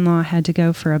brother-in-law had to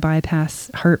go for a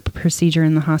bypass heart procedure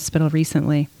in the hospital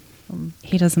recently.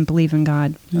 He doesn't believe in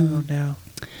God. Oh, no.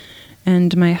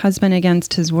 And my husband,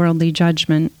 against his worldly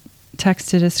judgment,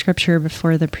 texted a scripture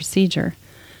before the procedure.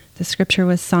 The scripture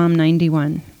was Psalm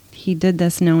 91. He did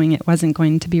this knowing it wasn't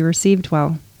going to be received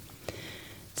well.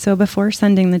 It So before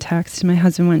sending the text, my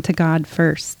husband went to God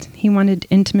first. He wanted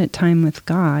intimate time with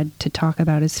God to talk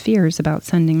about his fears about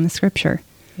sending the scripture.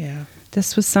 Yeah.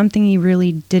 This was something he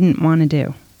really didn't want to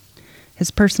do. His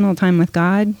personal time with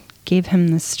God gave him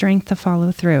the strength to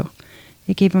follow through.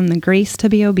 It gave him the grace to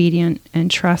be obedient and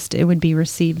trust it would be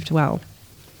received well.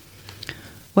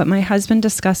 What my husband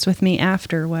discussed with me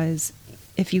after was,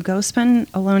 if you go spend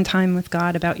alone time with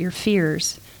God about your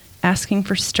fears, asking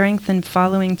for strength and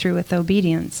following through with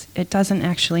obedience, it doesn't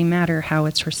actually matter how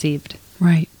it's received.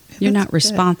 Right. You're That's not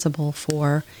responsible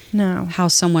for No. how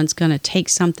someone's going to take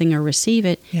something or receive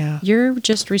it. Yeah. You're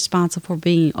just responsible for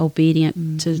being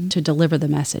obedient to deliver the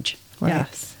message. Right.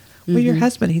 Yes. Well, your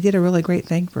husband, he did a really great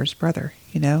thing for his brother,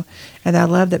 and I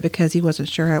love that because he wasn't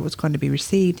sure how it was going to be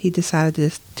received, he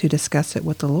decided to discuss it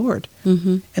with the Lord.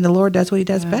 Mm-hmm. And the Lord does what he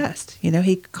does best.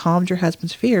 He calmed your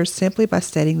husband's fears simply by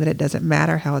stating that it doesn't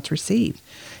matter how it's received.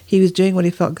 He was doing what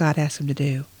he felt God asked him to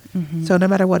do. Mm-hmm. So no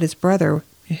matter what his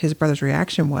brother's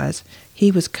reaction was,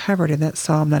 he was covered in that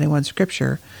Psalm 91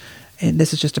 scripture. And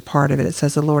this is just a part of it. It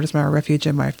says, "The Lord is my refuge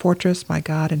and my fortress, my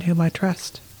God in whom I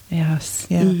trust." Yes.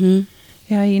 Yeah. Mm-hmm.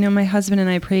 Yeah, my husband and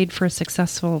I prayed for a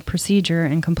successful procedure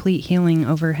and complete healing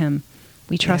over him.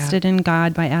 We trusted in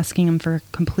God by asking him for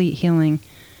complete healing.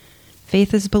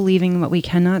 Faith is believing what we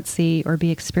cannot see or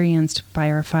be experienced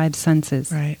by our five senses.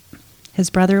 Right. His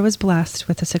brother was blessed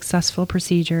with a successful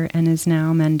procedure and is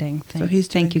now mending. So he's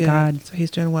doing Thank you, good. God. So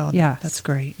he's doing well. Yes. That's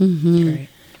great. Mm-hmm.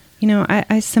 Great.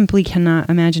 I simply cannot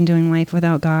imagine doing life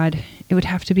without God. It would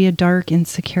have to be a dark,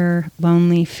 insecure,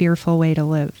 lonely, fearful way to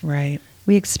live. Right.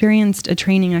 We experienced a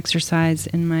training exercise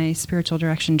in my spiritual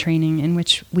direction training in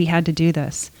which we had to do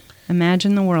this.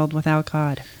 Imagine the world without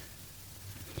God.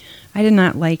 I did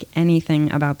not like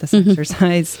anything about this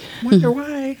exercise, Wonder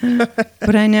why.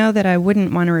 but I know that I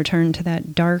wouldn't want to return to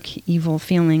that dark, evil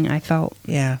feeling I felt.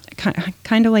 Yeah.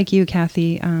 Kind of like you,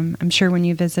 Kathy. I'm sure when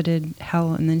you visited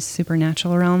hell in the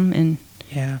supernatural realm, and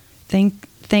Yeah.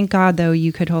 thank God, though,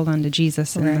 you could hold on to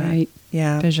Jesus in Right.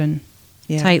 Yeah. that vision.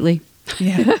 Yeah. Tightly.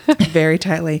 Yeah, very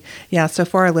tightly. Yeah, so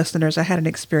for our listeners, I had an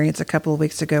experience a couple of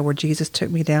weeks ago where Jesus took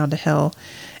me down to hell,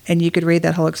 and you could read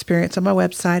that whole experience on my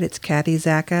website. It's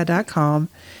kathyzacka.com.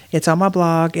 It's on my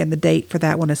blog, and the date for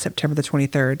that one is September the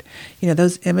 23rd.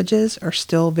 Those images are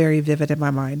still very vivid in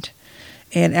my mind.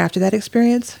 And after that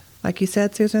experience, like you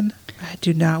said, Susan, I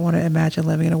do not want to imagine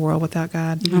living in a world without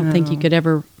God. I don't think you No. could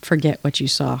ever forget what you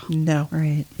saw. No.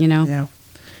 Right. No.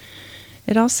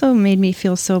 It also made me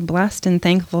feel so blessed and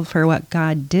thankful for what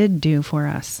God did do for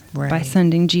us by Right.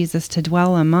 sending Jesus to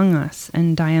dwell among us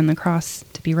and die on the cross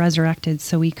to be resurrected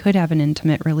so we could have an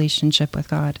intimate relationship with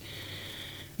God.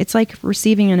 It's like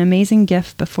receiving an amazing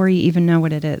gift before you even know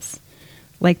what it is.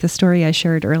 Like the story I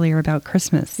shared earlier about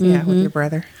Christmas. Yeah, with your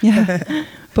brother. Yeah.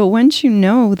 But once you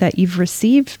know that you've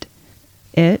received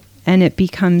it and it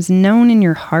becomes known in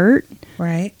your heart,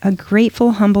 Right? a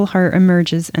grateful, humble heart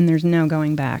emerges and there's no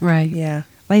going back. Right. Yeah.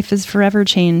 Life is forever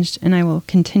changed, and I will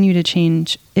continue to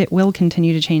change. It will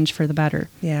continue to change for the better.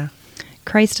 Yeah.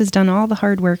 Christ has done all the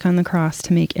hard work on the cross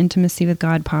to make intimacy with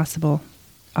God possible.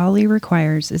 All he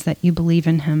requires is that you believe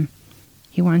in him.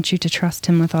 He wants you to trust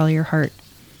him with all your heart,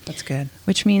 That's good.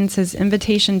 which means his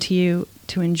invitation to you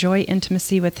to enjoy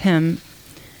intimacy with him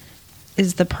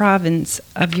is the province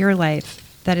of your life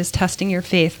that is testing your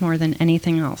faith more than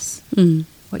anything else. Mm.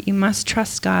 What you must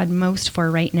trust God most for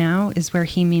right now is where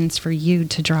he means for you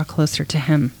to draw closer to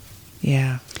him.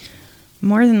 Yeah.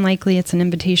 More than likely, it's an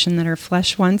invitation that our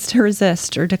flesh wants to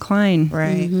resist or decline.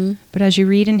 Right. Mm-hmm. But as you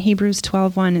read in Hebrews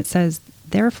 12:1, it says,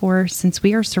 "Therefore, since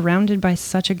we are surrounded by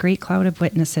such a great cloud of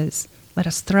witnesses, let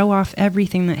us throw off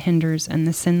everything that hinders and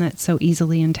the sin that so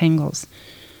easily entangles.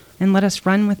 And let us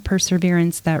run with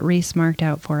perseverance that race marked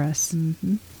out for us."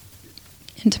 Mm-hmm.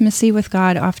 Intimacy with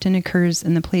God often occurs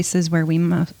in the places where we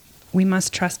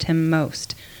must trust him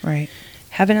most. Right.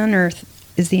 Heaven on earth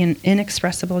is the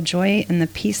inexpressible joy and the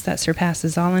peace that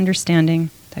surpasses all understanding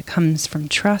that comes from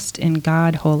trust in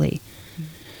God wholly.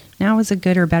 Now is a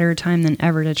good or better time than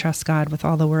ever to trust God with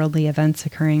all the worldly events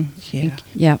occurring. Yeah.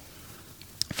 Yeah.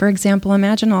 For example,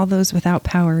 imagine all those without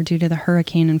power due to the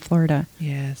hurricane in Florida.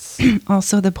 Yes.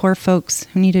 Also the poor folks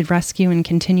who needed rescue and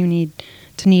continue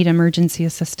to need emergency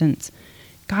assistance.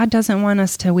 God doesn't want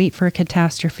us to wait for a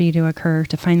catastrophe to occur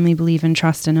to finally believe and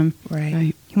trust in him. Right.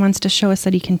 Right. He wants to show us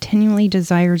that he continually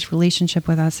desires relationship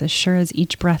with us as sure as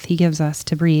each breath he gives us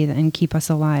to breathe and keep us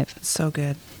alive. So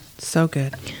good. So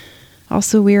good.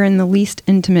 Also, we're in the least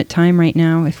intimate time right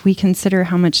now if we consider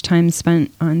how much time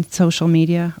spent on social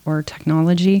media or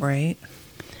technology. Right.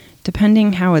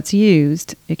 Depending how it's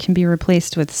used, it can be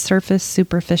replaced with surface,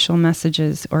 superficial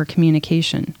messages or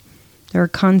communication. There are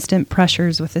constant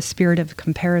pressures with a spirit of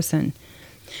comparison.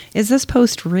 Is this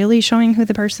post really showing who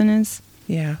the person is?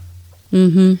 Yeah.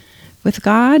 Mm-hmm. With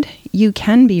God, you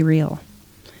can be real.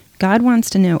 God wants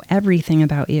to know everything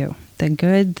about you, the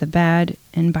good, the bad,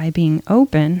 and by being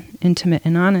open, intimate,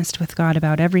 and honest with God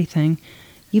about everything,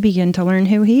 you begin to learn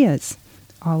who He is.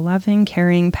 All loving,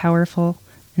 caring, powerful,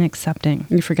 and accepting.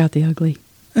 You forgot the ugly.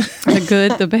 The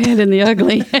good, the bad, and the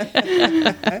ugly.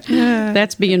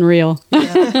 That's being real.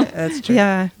 Yeah, that's true.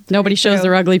 Yeah. Nobody shows true.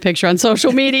 their ugly picture on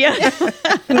social media.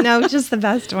 No, just the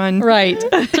best one. Right.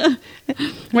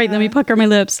 Wait, let me pucker my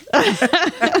lips.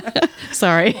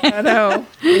 Sorry. I know.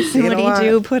 We see it What a do you lot.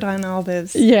 do? Put on all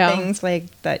those Yeah. things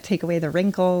like that take away the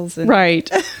wrinkles. And Right.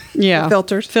 Yeah.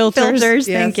 Filters. Filters, Yes.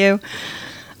 thank you.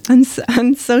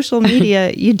 On social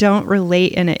media, you don't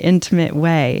relate in an intimate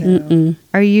way. Mm-mm.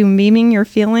 Are you memeing your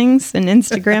feelings and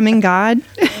Instagramming God?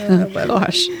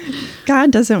 Gosh.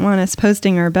 God doesn't want us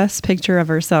posting our best picture of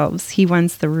ourselves. He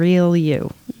wants the real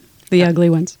you. The ugly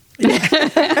ones.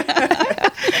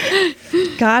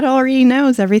 God already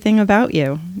knows everything about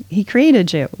you. He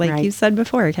created you, like Right. you said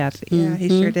before, Kathy. Yeah, he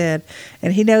sure did.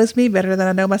 And he knows me better than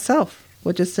I know myself,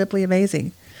 which is simply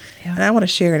amazing. Yeah. And I want to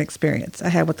share an experience I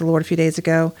had with the Lord a few days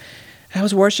ago. I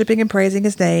was worshiping and praising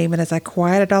his name, and as I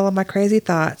quieted all of my crazy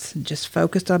thoughts and just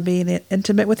focused on being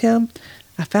intimate with him,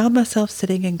 I found myself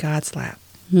sitting in God's lap.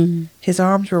 Mm-hmm. His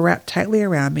arms were wrapped tightly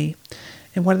around me.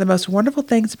 And one of the most wonderful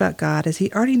things about God is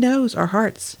he already knows our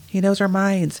hearts. He knows our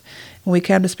minds when we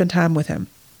come to spend time with him.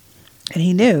 And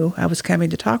he knew I was coming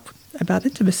to talk about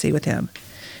intimacy with him.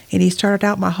 And he started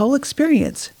out my whole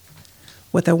experience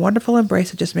with a wonderful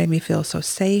embrace that just made me feel so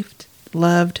safe,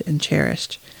 loved, and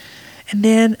cherished. And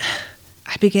then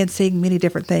I began seeing many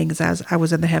different things as I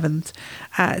was in the heavens.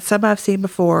 Some I've seen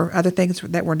before, other things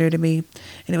that were new to me.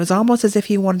 And it was almost as if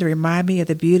he wanted to remind me of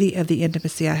the beauty of the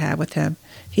intimacy I have with him.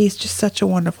 He's just such a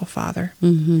wonderful Father.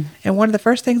 Mm-hmm. And one of the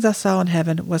first things I saw in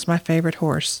heaven was my favorite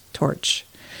horse, Torch.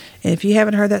 And if you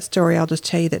haven't heard that story, I'll just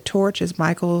tell you that Torch is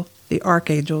Michael the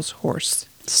Archangel's horse.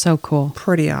 So cool.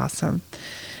 Pretty awesome.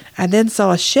 I then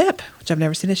saw a ship, which I've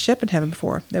never seen a ship in heaven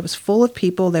before, that was full of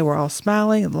people. They were all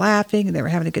smiling and laughing, and they were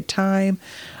having a good time.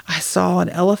 I saw an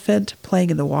elephant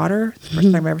playing in the water. It's the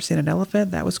first time I've ever seen an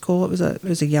elephant. That was cool. It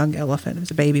was a young elephant. It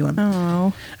was a baby one.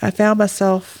 Oh, I found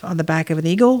myself on the back of an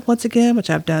eagle once again, which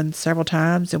I've done several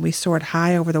times, and we soared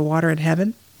high over the water in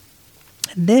heaven.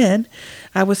 And then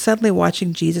I was suddenly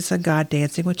watching Jesus and God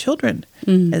dancing with children.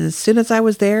 Mm. And as soon as I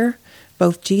was there,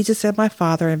 both Jesus and my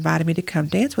Father invited me to come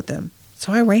dance with them.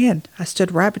 So I ran. I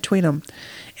stood right between them.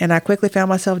 And I quickly found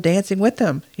myself dancing with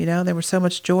them. You know, there was so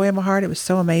much joy in my heart. It was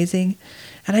so amazing.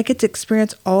 And I get to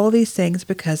experience all these things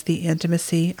because of the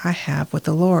intimacy I have with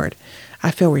the Lord. I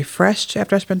feel refreshed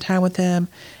after I spend time with him.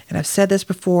 And I've said this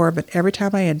before, but every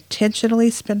time I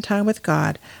intentionally spend time with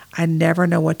God, I never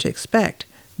know what to expect.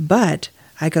 But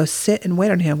I go sit and wait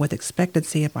on him with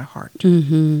expectancy in my heart.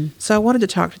 Mm-hmm. So I wanted to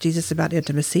talk to Jesus about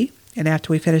intimacy. And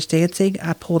after we finished dancing,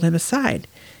 I pulled him aside.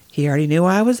 He already knew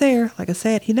I was there. Like I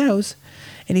said, he knows.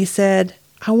 And he said,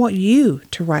 I want you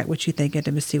to write what you think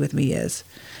intimacy with me is.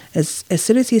 As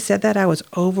soon as he said that, I was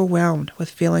overwhelmed with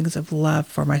feelings of love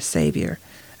for my Savior.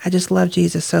 I just love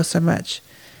Jesus so much.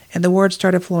 And the words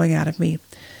started flowing out of me.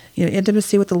 You know,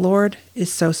 intimacy with the Lord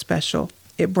is so special.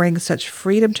 It brings such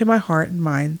freedom to my heart and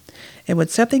mind. And when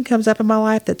something comes up in my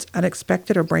life that's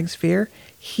unexpected or brings fear,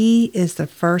 he is the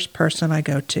first person I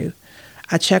go to.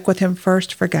 I check with him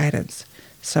first for guidance.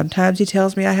 Sometimes he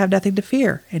tells me I have nothing to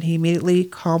fear, and he immediately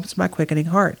calms my quickening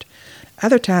heart.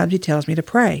 Other times he tells me to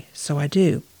pray, so I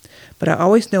do. But I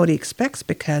always know what he expects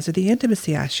because of the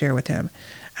intimacy I share with him.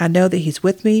 I know that he's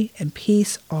with me, and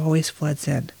peace always floods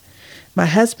in. My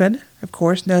husband, of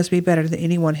course, knows me better than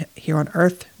anyone here on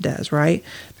earth does, right?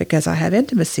 Because I have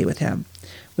intimacy with him.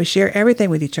 We share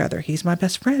everything with each other. He's my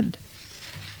best friend.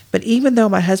 But even though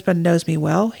my husband knows me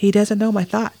well, he doesn't know my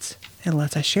thoughts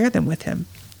unless I share them with him.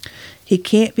 He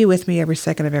can't be with me every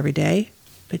second of every day,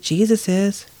 but Jesus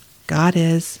is, God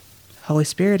is, Holy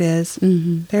Spirit is.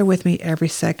 Mm-hmm. They're with me every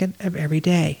second of every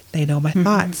day. They know my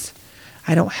thoughts.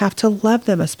 I don't have to love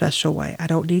them a special way. I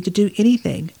don't need to do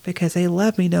anything because they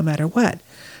love me no matter what.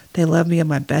 They love me on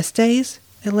my best days.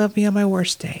 They love me on my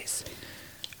worst days.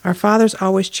 Our Father's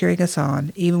always cheering us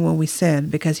on, even when we sin,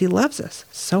 because he loves us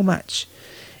so much.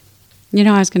 You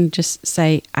know, I was going to just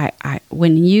say,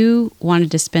 when you wanted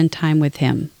to spend time with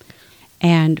him,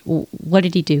 and what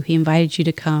did he do? He invited you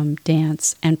to come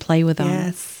dance and play with them.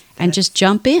 Yes. And just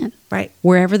jump in. Right.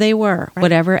 Wherever they were, Right.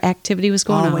 whatever activity was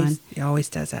going on. He always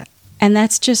does that. And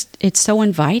that's just, it's so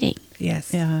inviting.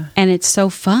 Yes. yeah. And it's so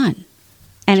fun.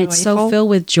 And it's so Joyful. filled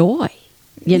with joy.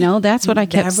 You know, that's what I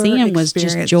kept Never seeing was just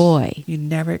experience- joy. You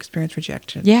never experience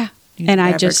rejection. Yeah. You And I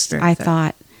never just, experience I that.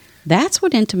 thought, that's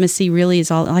what intimacy really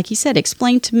is all. Like you said,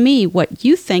 explain to me what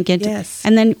you think. Yes.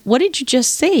 And then what did you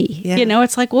just see? Yeah. You know,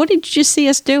 it's like, what did you just see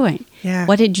us doing? Yeah.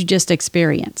 What did you just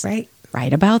experience? Right?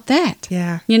 Right about that.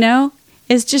 Yeah. You know,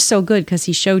 it's just so good because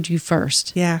he showed you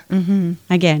first. Yeah.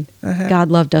 Again, Uh-huh. God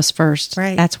loved us first.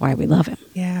 Right. That's why we love him.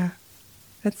 Yeah.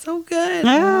 That's so good.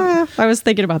 I was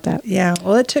thinking about that. Yeah.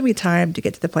 Well, it took me time to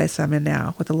get to the place I'm in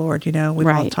now with the Lord. You know, we've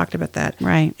all Right. talked about that.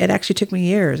 Right. It actually took me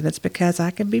years, and it's because I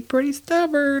can be pretty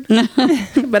stubborn.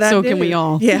 But So can we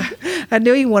all. Yeah. I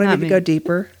knew He wanted Not me to me. go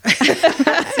deeper.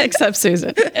 Except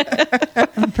Susan.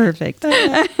 Perfect.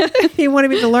 He wanted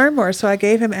me to learn more, so I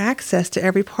gave Him access to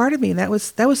every part of me, and that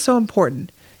was so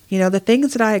important. You know, the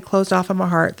things that I had closed off in my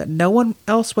heart that no one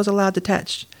else was allowed to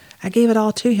touch, I gave it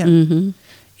all to Him. Mm-hmm.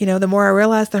 You know, the more I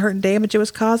realized the hurt and damage it was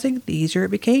causing, the easier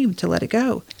it became to let it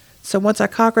go. So once I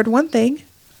conquered one thing,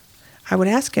 I would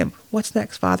ask Him, "What's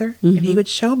next, Father?" And He would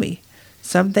show me.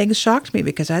 Some things shocked me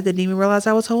because I didn't even realize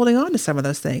I was holding on to some of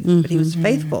those things. But He was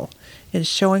faithful in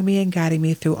showing me and guiding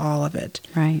me through all of it.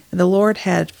 Right. And the Lord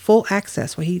had full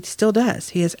access. Well, He still does.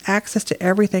 He has access to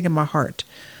everything in my heart.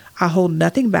 I hold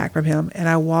nothing back from Him, and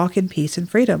I walk in peace and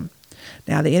freedom.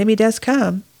 Now, the enemy does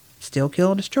come, steal,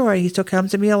 kill, and destroy. He still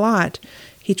comes to me a lot.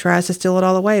 He tries to steal it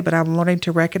all away, but I'm learning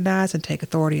to recognize and take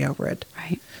authority over it.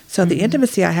 Right. So the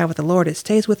intimacy I have with the Lord, it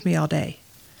stays with me all day.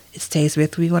 It stays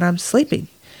with me when I'm sleeping.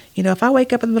 You know, if I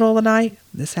wake up in the middle of the night,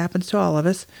 this happens to all of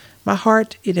us, my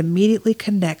heart, it immediately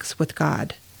connects with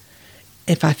God.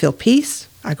 If I feel peace,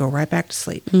 I go right back to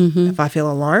sleep. If I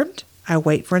feel alarmed, I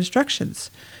wait for instructions.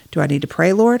 Do I need to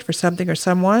pray, Lord, for something or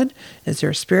someone? Is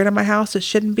there a spirit in my house that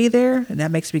shouldn't be there? And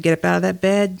that makes me get up out of that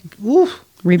bed. Woo!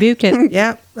 Rebuke it.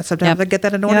 Yeah, sometimes Yep. I get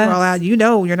that anointing Yes. all out. You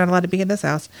know you're not allowed to be in this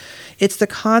house. It's the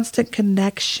constant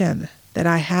connection that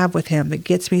I have with Him that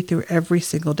gets me through every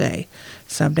single day.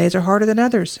 Some days are harder than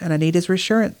others, and I need His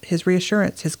reassurance,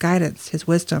 His guidance, His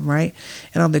wisdom, right?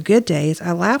 And on the good days,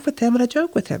 I laugh with Him and I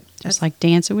joke with Him. Just like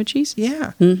dancing with Jesus.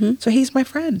 Yeah. Mm-hmm. So He's my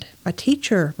friend, my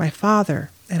teacher, my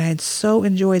father, and I so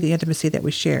enjoy the intimacy that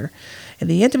we share. And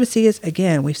the intimacy is,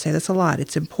 again, we say this a lot,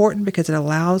 it's important because it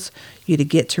allows you to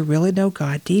get to really know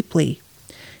God deeply.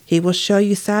 He will show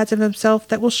you sides of Himself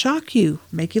that will shock you,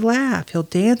 make you laugh. He'll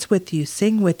dance with you,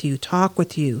 sing with you, talk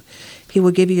with you. He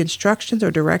will give you instructions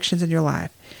or directions in your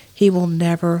life. He will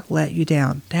never let you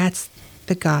down. That's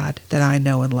the God that I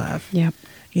know and love. Yep.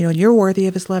 You know, and you're worthy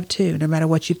of His love too, no matter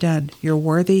what you've done. You're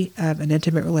worthy of an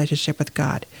intimate relationship with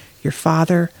God, your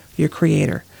Father, your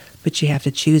Creator. But you have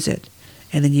to choose it,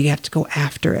 and then you have to go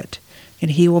after it.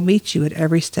 And He will meet you at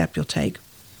every step you'll take.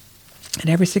 And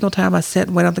every single time I sit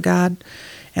and wait on the God,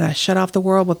 and I shut off the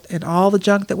world and all the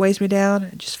junk that weighs me down,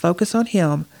 and just focus on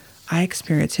Him, I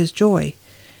experience His joy.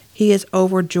 He is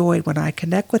overjoyed when I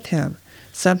connect with Him.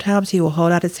 Sometimes He will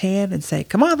hold out His hand and say,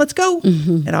 "Come on, let's go."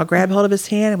 And I'll grab hold of His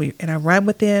hand and I run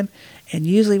with Him. And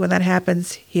usually when that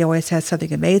happens, He always has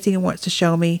something amazing He wants to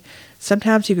show me.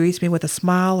 Sometimes He greets me with a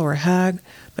smile or a hug,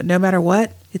 but no matter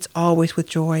what, it's always with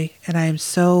joy. And I am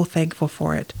so thankful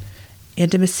for it.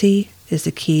 Intimacy is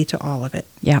the key to all of it.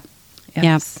 Yep.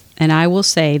 Yes. Yep. And I will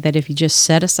say that if you just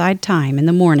set aside time in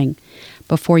the morning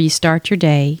before you start your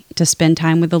day to spend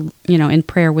time with the, in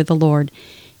prayer with the Lord,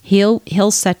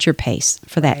 He'll set your pace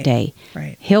for that Right. day.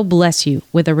 Right. He'll bless you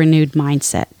with a renewed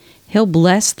mindset. He'll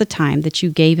bless the time that you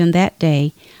gave Him that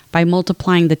day by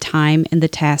multiplying the time and the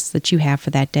tasks that you have for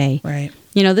that day. Right.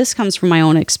 This comes from my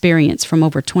own experience from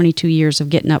over 22 years of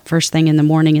getting up first thing in the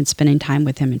morning and spending time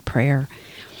with Him in prayer.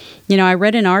 I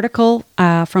read an article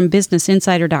from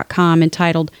BusinessInsider.com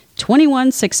entitled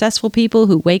 21 Successful People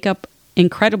Who Wake Up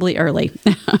Incredibly Early.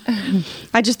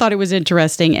 I just thought it was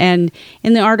interesting. And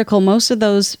in the article, most of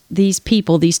these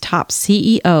people, these top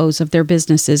CEOs of their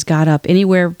businesses, got up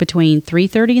anywhere between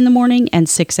 3:30 in the morning and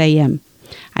 6 a.m.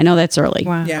 I know that's early.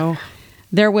 Wow. Yeah.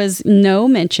 There was no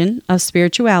mention of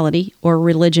spirituality or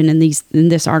religion in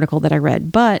this article that I read.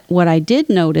 But what I did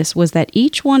notice was that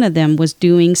each one of them was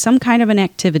doing some kind of an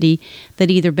activity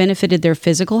that either benefited their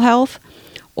physical health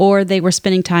or they were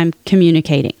spending time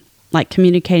communicating. Like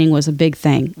communicating was a big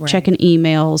thing. Right. Checking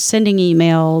emails, sending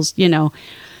emails,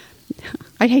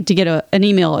 I'd hate to get an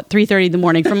email at 3:30 in the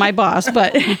morning from my boss,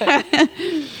 but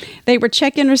they were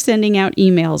checking or sending out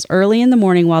emails early in the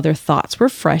morning while their thoughts were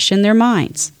fresh in their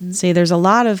minds. See, there's a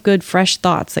lot of good fresh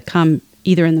thoughts that come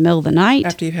either in the middle of the night.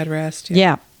 After you've had rest.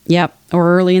 Yep,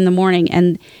 or early in the morning.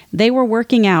 And they were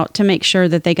working out to make sure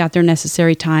that they got their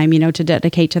necessary time, to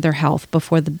dedicate to their health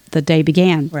before the day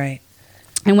began. Right.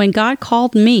 And when God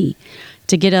called me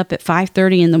to get up at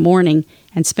 5:30 in the morning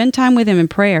and spend time with Him in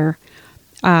prayer,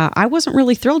 I wasn't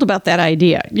really thrilled about that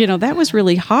idea. That was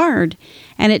really hard,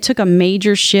 and it took a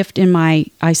major shift in my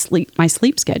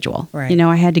sleep schedule. Right.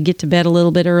 I had to get to bed a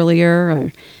little bit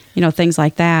earlier, or things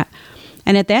like that.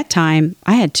 And at that time,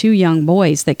 I had 2 young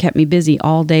boys that kept me busy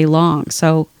all day long.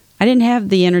 So I didn't have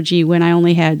the energy when I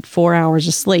only had 4 hours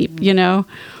of sleep,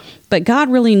 But God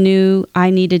really knew I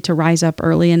needed to rise up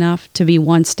early enough to be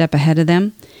one step ahead of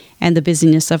them and the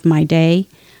busyness of my day.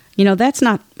 That's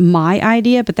not my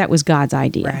idea, but that was God's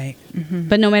idea. Right. Mm-hmm.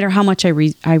 But no matter how much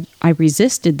I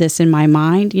resisted this in my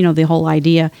mind, the whole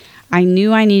idea, I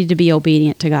knew I needed to be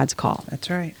obedient to God's call. That's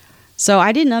right. So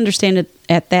I didn't understand it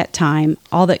at that time,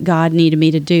 all that God needed me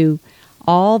to do,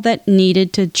 all that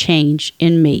needed to change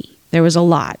in me. There was a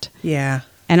lot. Yeah.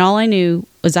 And all I knew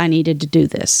was I needed to do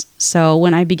this. So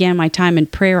when I began my time in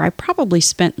prayer, I probably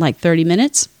spent like 30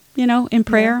 minutes, in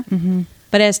prayer. Yeah. Mm-hmm.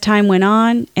 But as time went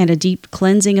on and a deep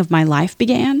cleansing of my life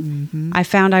began, I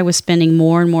found I was spending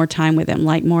more and more time with him,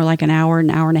 more like an hour and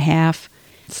a half.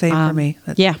 Same for me.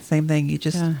 That's yeah. the same thing.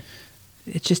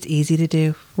 It's just easy to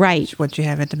do. Right. Once you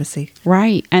have intimacy.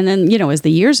 Right. And then, as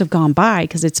the years have gone by,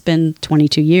 because it's been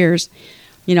 22 years,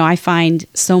 I find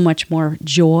so much more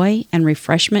joy and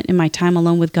refreshment in my time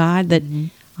alone with God that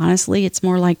honestly, it's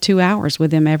more like 2 hours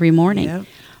with him every morning. Yep.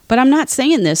 But I'm not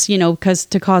saying this, because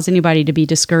to cause anybody to be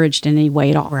discouraged in any way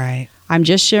at all. Right. I'm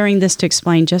just sharing this to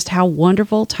explain just how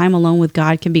wonderful time alone with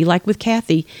God can be, like with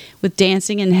Kathy, with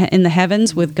dancing in the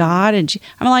heavens with God. And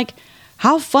I'm like,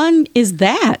 how fun is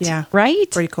that? Yeah. Right?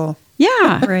 Pretty cool.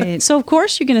 Yeah. Right. So, of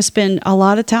course, you're going to spend a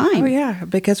lot of time. Oh, yeah.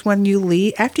 Because when you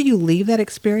leave, after you leave that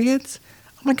experience,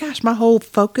 oh my gosh, my whole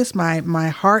focus, my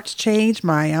heart's changed.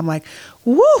 I'm like,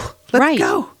 woo, let's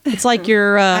go. It's like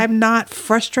you're... I'm not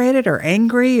frustrated or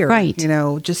angry or, Right.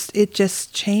 it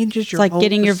just changes your It's like whole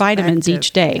getting your vitamins perspective.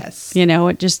 each day. Yes.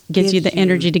 It just gives you Gives the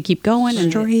energy to keep going.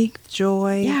 Strength,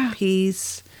 joy, Yeah.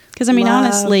 peace. Because, love.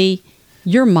 Honestly,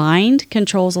 your mind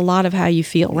controls a lot of how you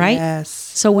feel, right? Yes.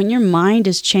 So when your mind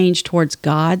is changed towards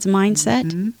God's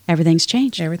mindset, everything's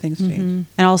changed. Everything's changed.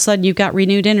 And all of a sudden, you've got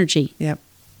renewed energy, Yep.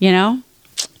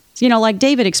 Like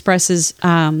David expresses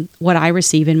what I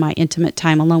receive in my intimate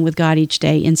time alone with God each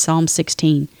day in Psalm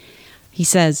 16. He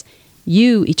says,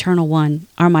 "You, Eternal One,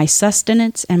 are my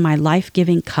sustenance and my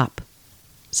life-giving cup."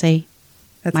 See?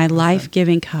 That's my awesome.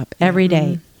 life-giving cup every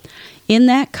day. In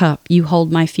that cup, you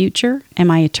hold my future and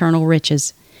my eternal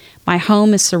riches. My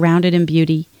home is surrounded in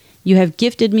beauty. You have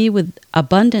gifted me with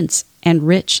abundance and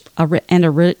can't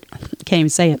even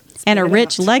say it, and a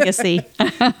rich legacy.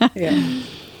 Yeah.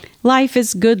 Life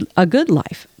is good, a good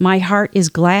life. My heart is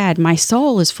glad, my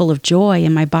soul is full of joy,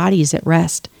 and my body is at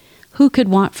rest. Who could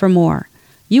want for more?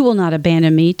 You will not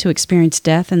abandon me to experience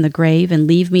death in the grave and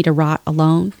leave me to rot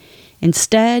alone.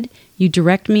 Instead, you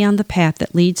direct me on the path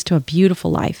that leads to a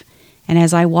beautiful life. And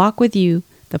as I walk with you,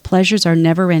 the pleasures are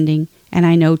never ending, and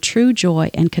I know true joy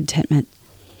and contentment.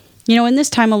 In this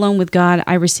time alone with God,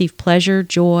 I receive pleasure,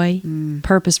 joy,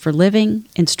 purpose for living,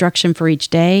 instruction for each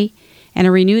day, and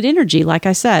a renewed energy, like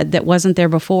I said, that wasn't there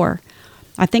before.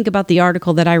 I think about the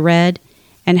article that I read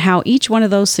and how each one of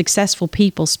those successful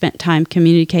people spent time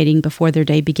communicating before their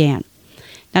day began.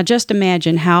 Now just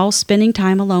imagine how spending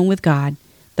time alone with God,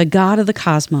 the God of the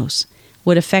cosmos,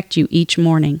 would affect you each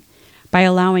morning. By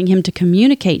allowing Him to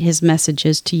communicate His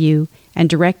messages to you and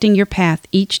directing your path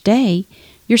each day,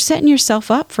 you're setting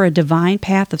yourself up for a divine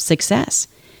path of success.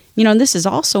 And this is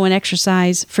also an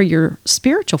exercise for your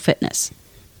spiritual fitness.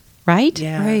 Right?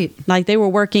 Yeah. Right. Like they were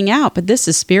working out, but this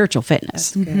is spiritual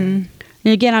fitness. That's good. And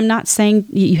again, I'm not saying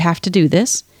you have to do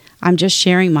this. I'm just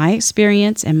sharing my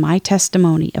experience and my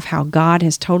testimony of how God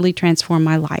has totally transformed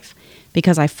my life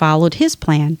because I followed His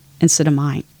plan instead of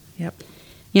mine. Yep.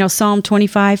 Psalm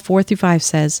 25, 4-5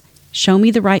 says, "Show me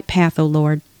the right path, O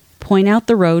Lord. Point out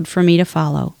the road for me to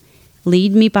follow.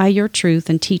 Lead me by your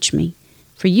truth and teach me.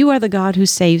 For you are the God who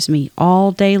saves me.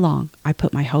 All day long I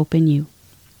put my hope in you."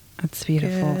 That's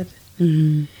beautiful. Good.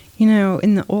 Mm-hmm.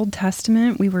 In the Old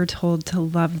Testament, we were told to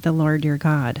love the Lord your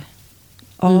God.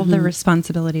 All the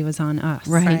responsibility was on us.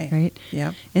 Right.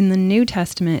 Yep. In the New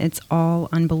Testament, it's all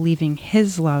on believing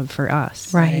His love for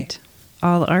us. Right.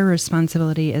 All our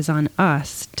responsibility is on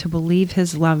us to believe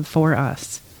His love for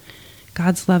us.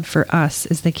 God's love for us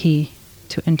is the key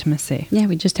to intimacy. Yeah,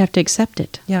 we just have to accept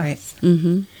it. Yes.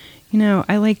 Mm-hmm.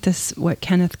 I like this, what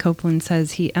Kenneth Copeland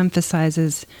says. He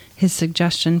emphasizes his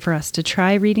suggestion for us to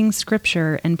try reading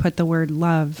Scripture and put the word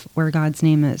love where God's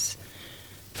name is.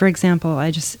 For example,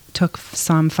 I just took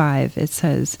Psalm 5. It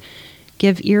says,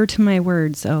 "Give ear to my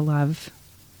words, O love.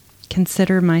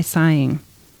 Consider my sighing.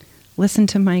 Listen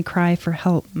to my cry for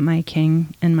help, my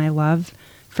King and my love,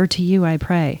 for to you I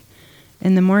pray.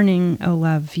 In the morning, O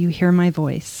love, you hear my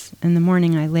voice. In the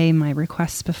morning, I lay my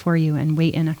requests before you and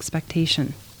wait in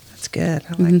expectation. That's good.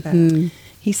 I like that.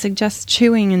 He suggests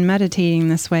chewing and meditating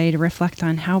this way to reflect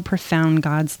on how profound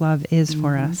God's love is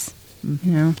for us.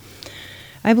 You know,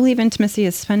 I believe intimacy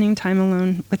is spending time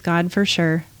alone with God for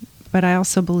sure, but I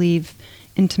also believe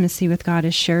intimacy with God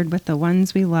is shared with the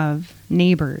ones we love,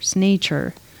 neighbors,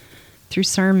 nature, through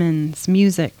sermons,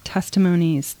 music,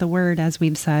 testimonies, the word, as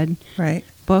we've said, Right.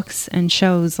 books and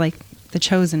shows like The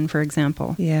Chosen, for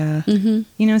example. Yeah. You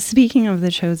know, speaking of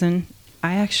The Chosen,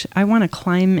 I want to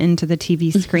climb into the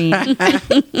TV screen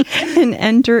and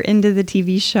enter into the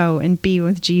TV show and be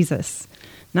with Jesus.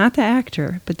 Not the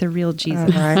actor, but the real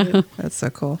Jesus. Right. That's so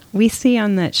cool. We see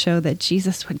on that show that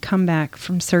Jesus would come back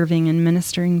from serving and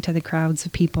ministering to the crowds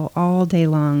of people all day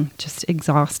long, just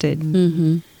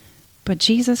exhausted. But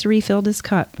Jesus refilled his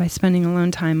cup by spending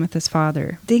alone time with his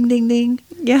Father. Ding, ding, ding.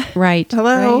 Yeah. Right.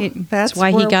 Hello. Right. That's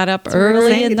why he where- got up that's where we're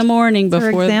early in at. the morning It's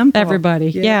our before example. everybody.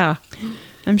 Yeah. Yeah.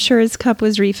 I'm sure his cup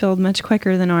was refilled much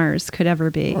quicker than ours could ever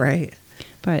be. Right.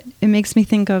 But it makes me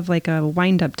think of like a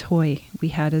wind-up toy we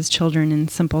had as children in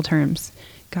simple terms.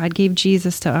 God gave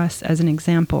Jesus to us as an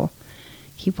example.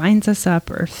 He winds us up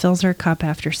or fills our cup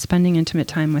after spending intimate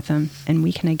time with him, and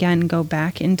we can again go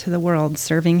back into the world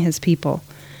serving his people.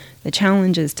 The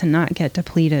challenge is to not get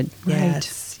depleted.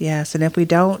 Yes, yes. And if we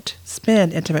don't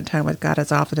spend intimate time with God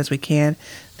as often as we can,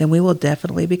 then we will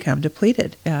definitely become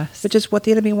depleted. Yes. Which is what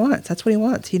the enemy wants. That's what he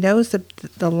wants. He knows that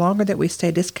the longer that we stay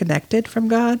disconnected from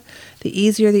God, the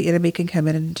easier the enemy can come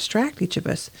in and distract each of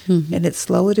us. And it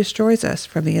slowly destroys us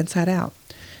from the inside out.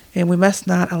 And we must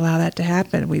not allow that to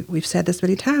happen. We've said this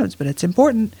many times, but it's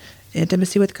important.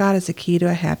 Intimacy with God is the key to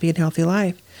a happy and healthy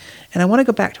life. And I want to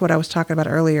go back to what I was talking about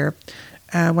earlier.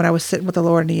 When I was sitting with the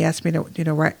Lord and he asked me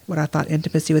to write what I thought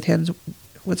intimacy with him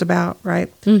was about, right?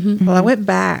 Well, I went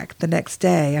back the next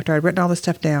day after I'd written all this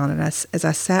stuff down, and as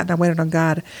I sat and I waited on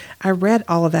God, I read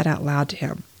all of that out loud to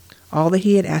him, all that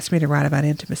he had asked me to write about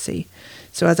intimacy.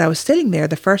 So as I was sitting there,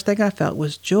 the first thing I felt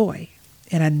was joy,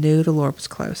 and I knew the Lord was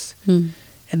close. And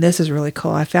this is really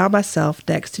cool. I found myself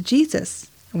next to Jesus,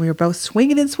 and we were both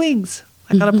swinging in swings,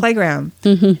 like on a playground.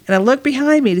 And I looked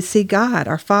behind me to see God,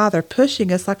 our Father,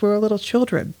 pushing us like we were little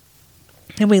children.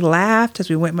 And we laughed as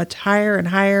we went much higher and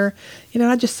higher. You know,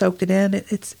 I just soaked it in.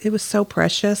 It was so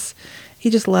precious. He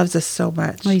just loves us so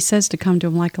much. Well, he says to come to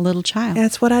him like a little child. And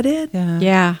that's what I did.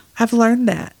 Yeah. I've learned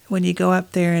that when you go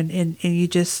up there and you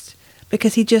just,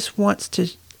 because he just wants to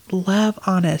love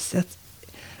on us. That's,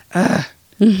 I'm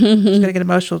just going to get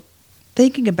emotional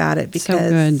thinking about it because, So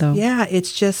good, though. yeah,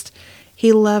 it's just,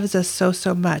 he loves us so,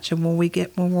 so much. And when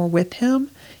we're with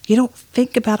him, you don't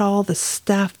think about all the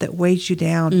stuff that weighs you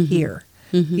down here.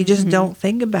 You just don't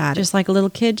think about it. Just like a little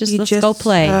kid, You let's go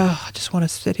play. Oh, I just want to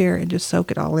sit here and just soak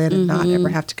it all in and not ever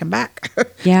have to come back.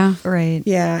 Yeah. Right.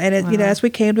 Yeah, and you know, as we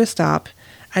came to a stop,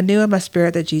 I knew in my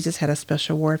spirit that Jesus had a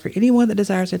special word for anyone that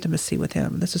desires intimacy with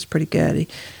him. This is pretty good.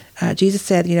 Jesus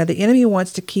said, you know, the enemy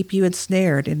wants to keep you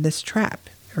ensnared in this trap,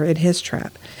 or in his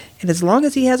trap. And as long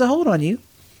as he has a hold on you,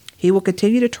 he will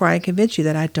continue to try and convince you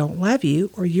that I don't love you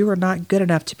or you are not good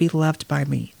enough to be loved by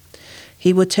me.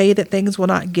 He will tell you that things will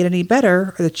not get any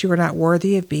better or that you are not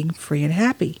worthy of being free and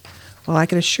happy. Well, I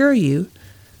can assure you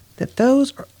that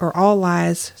those are all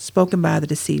lies spoken by the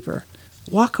deceiver.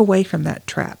 Walk away from that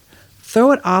trap.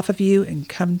 Throw it off of you and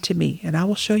come to me, and I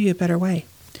will show you a better way.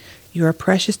 You are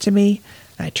precious to me,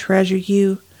 and I treasure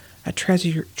you. I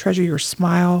treasure your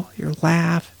smile, your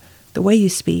laugh, the way you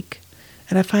speak,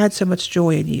 and I find so much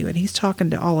joy in you. And he's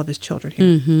talking to all of his children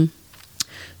here.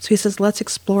 So he says, let's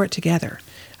explore it together.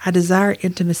 I desire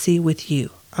intimacy with you.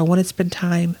 I want to spend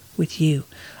time with you.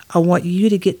 I want you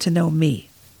to get to know me.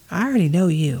 I already know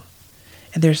you.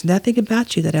 And there's nothing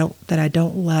about you that I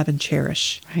don't love and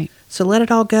cherish. Right. So let it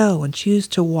all go and choose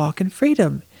to walk in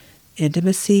freedom.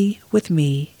 Intimacy with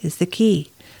me is the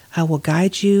key. I will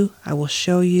guide you, I will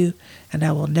show you, and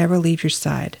I will never leave your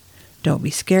side. Don't be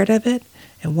scared of it.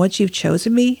 And once you've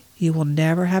chosen me, you will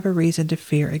never have a reason to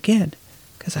fear again,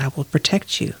 because I will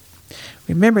protect you.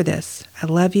 Remember this, I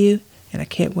love you, and I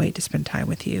can't wait to spend time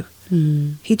with you.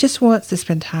 He just wants to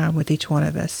spend time with each one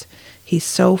of us. He's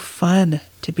so fun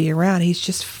to be around. He's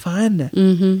just fun.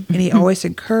 And he always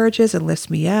encourages and lifts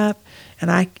me up. And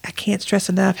I can't stress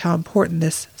enough how important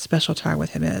this special time with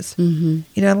him is. You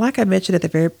know, and like I mentioned at the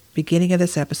very beginning of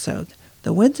this episode,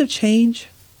 the winds of change,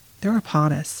 they're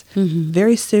upon us.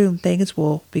 Very soon, things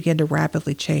will begin to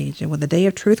rapidly change. And when the day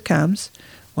of truth comes,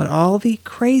 when all the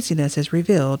craziness is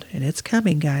revealed, and it's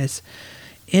coming, guys,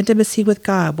 intimacy with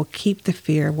God will keep the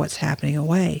fear of what's happening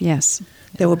away. Yes.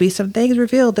 There will be some things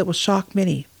revealed that will shock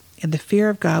many. and the fear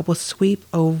of God will sweep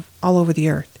all over the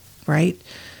earth, right?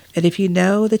 And if you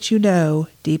know that you know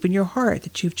deep in your heart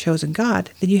that you've chosen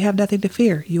God, then you have nothing to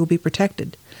fear. You will be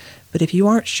protected. But if you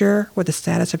aren't sure what the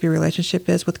status of your relationship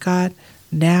is with God,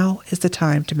 now is the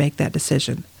time to make that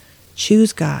decision.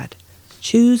 Choose God.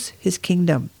 Choose His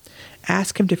kingdom.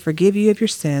 Ask Him to forgive you of your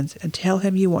sins and tell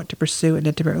Him you want to pursue an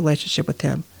intimate relationship with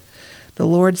Him. The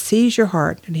Lord sees your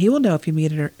heart, and He will know if you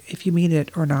mean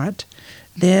it or not.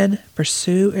 Then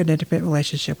pursue an intimate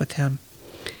relationship with Him.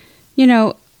 You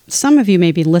know, some of you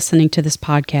may be listening to this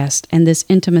podcast, and this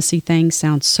intimacy thing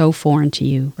sounds so foreign to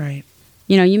you. Right.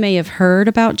 You know, you may have heard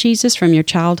about Jesus from your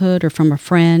childhood or from a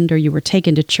friend, or you were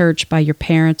taken to church by your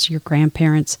parents or your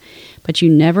grandparents, but you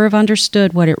never have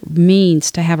understood what it means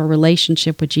to have a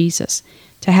relationship with Jesus,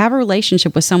 to have a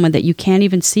relationship with someone that you can't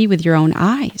even see with your own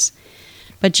eyes.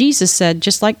 But Jesus said,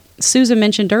 just like Susan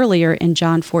mentioned earlier in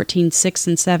John 14:6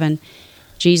 and 7,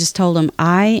 Jesus told him,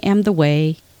 I am the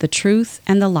way, the truth,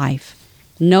 and the life.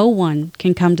 No one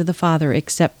can come to the Father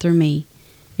except through me.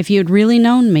 If you had really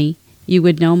known me, you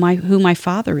would know who my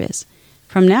Father is.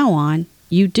 From now on,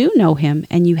 you do know Him,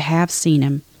 and you have seen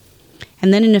Him.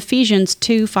 And then in Ephesians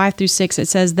 2:5-6, it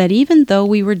says that even though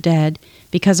we were dead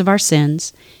because of our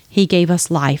sins, He gave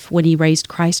us life when He raised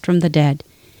Christ from the dead.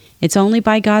 It's only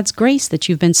by God's grace that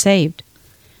you've been saved.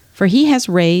 For He has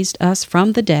raised us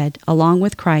from the dead along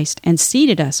with Christ and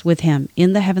seated us with Him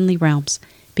in the heavenly realms,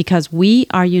 because we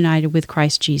are united with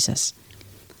Christ Jesus.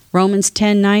 Romans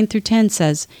 10:9-10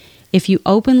 says, if you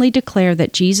openly declare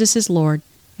that Jesus is Lord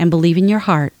and believe in your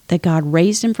heart that God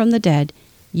raised Him from the dead,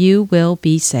 you will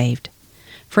be saved.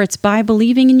 For it's by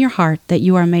believing in your heart that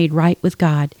you are made right with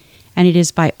God, and it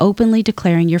is by openly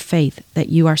declaring your faith that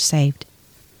you are saved.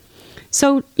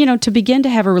 So, to begin to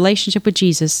have a relationship with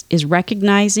Jesus is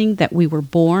recognizing that we were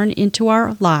born into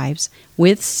our lives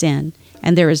with sin,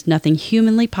 and there is nothing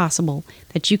humanly possible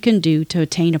that you can do to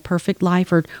attain a perfect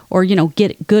life or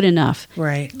get good enough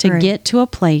to get to a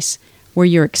place where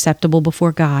you're acceptable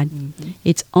before God. Mm-hmm.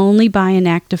 It's only by an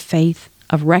act of faith,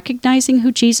 of recognizing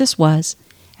who Jesus was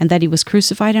and that He was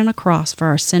crucified on a cross for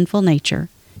our sinful nature,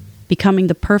 becoming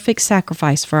the perfect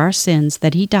sacrifice for our sins,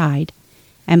 that He died,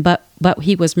 but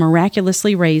He was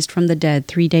miraculously raised from the dead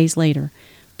 3 days later,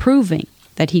 proving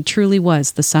that He truly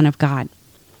was the Son of God.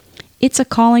 It's a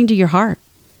calling to your heart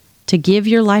to give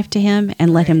your life to Him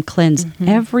and let Him cleanse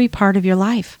every part of your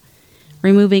life,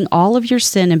 removing all of your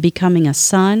sin and becoming a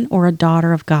son or a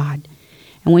daughter of God.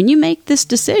 And when you make this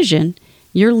decision,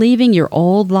 you're leaving your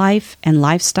old life and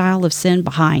lifestyle of sin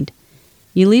behind.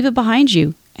 You leave it behind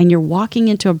you, and you're walking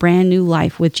into a brand new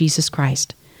life with Jesus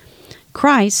Christ.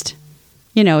 Christ,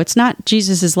 it's not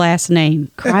Jesus' last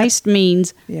name. Christ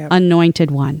means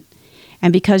anointed one.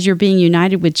 And because you're being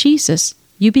united with Jesus,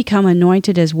 you become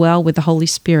anointed as well with the Holy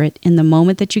Spirit in the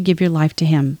moment that you give your life to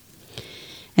Him.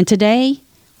 And today,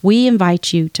 we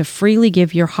invite you to freely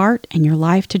give your heart and your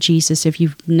life to Jesus if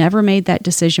you've never made that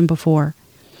decision before.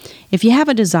 If you have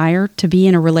a desire to be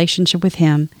in a relationship with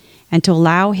Him and to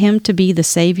allow Him to be the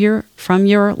Savior from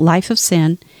your life of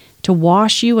sin, to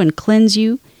wash you and cleanse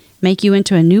you, make you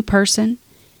into a new person,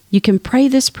 you can pray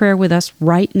this prayer with us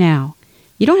right now.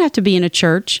 You don't have to be in a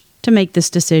church to make this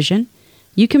decision.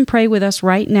 You can pray with us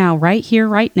right now, right here,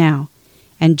 right now,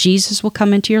 and Jesus will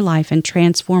come into your life and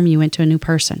transform you into a new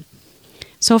person.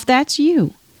 So if that's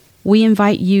you, we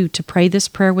invite you to pray this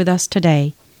prayer with us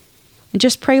today. And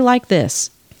just pray like this.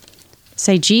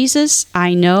 Say, Jesus,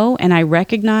 I know and I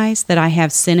recognize that I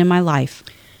have sin in my life.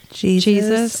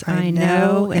 Jesus, I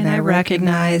know and I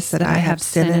recognize that I have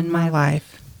sin in my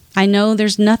life. I know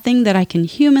there's nothing that I can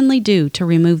humanly do to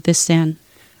remove this sin.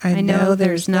 I know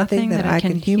there's nothing that I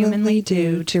can humanly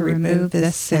do to remove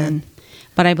this sin.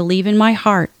 But I believe in my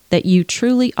heart that you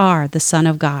truly are the Son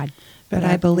of God. But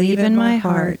I believe in my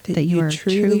heart that you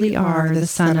truly are the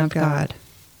Son of God.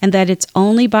 And that it's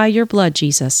only by your blood,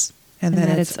 Jesus. And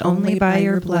that it's only by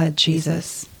your blood,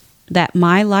 Jesus. That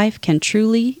my life can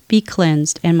truly be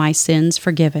cleansed and my sins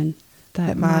forgiven.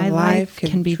 That my life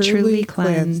can be truly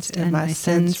cleansed and my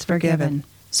sins forgiven.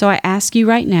 So I ask you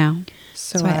right now.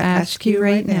 So I ask you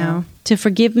right now to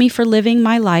forgive me for living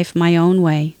my life my own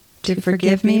way. To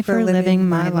forgive me for living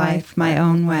my life my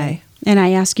own way. And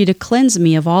I ask you to cleanse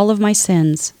me of all of my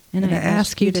sins. And I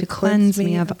ask you to cleanse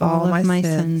me of all of my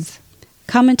sins.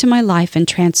 Come into my life and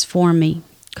transform me.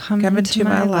 Come into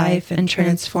my life and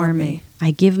transform me.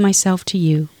 I give myself to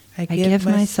you. I give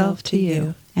myself to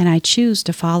you. And I choose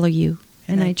to follow you.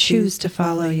 And I choose to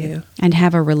follow you. And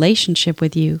have a relationship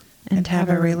with you. And have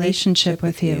a relationship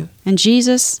with you. And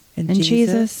Jesus,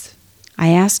 I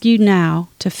ask you now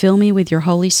to fill me with your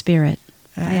Holy Spirit.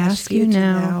 I ask you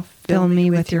now, fill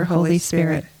me with your Holy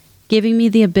Spirit. giving me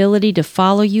the ability to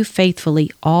follow you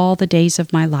faithfully all the days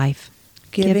of my life.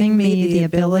 Giving me the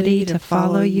ability to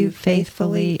follow you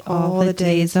faithfully all the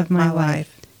days of my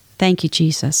life. Thank you,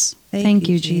 Jesus. Thank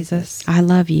you, Jesus. I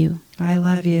love you. I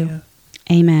love you.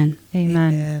 Amen.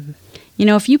 Amen. You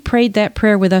know, if you prayed that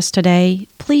prayer with us today,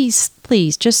 please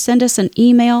just send us an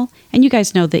email. And you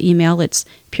guys know the email. It's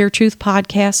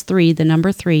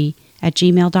puretruthpodcast3, 3,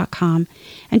 @gmail.com.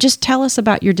 And just tell us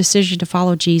about your decision to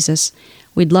follow Jesus.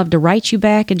 We'd love to write you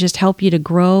back and just help you to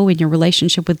grow in your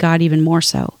relationship with God even more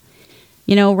so.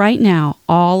 You know, right now,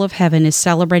 all of heaven is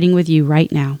celebrating with you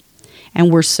right now. And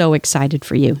we're so excited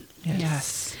for you.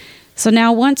 Yes. So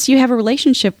now once you have a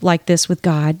relationship like this with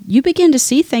God, you begin to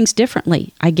see things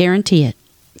differently. I guarantee it.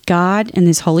 God and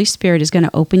His Holy Spirit is going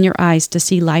to open your eyes to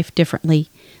see life differently.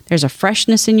 There's a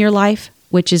freshness in your life,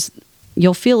 which is,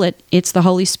 you'll feel it. It's the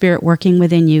Holy Spirit working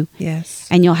within you. Yes.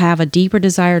 And you'll have a deeper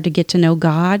desire to get to know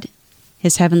God,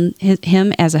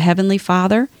 Him as a heavenly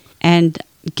Father, and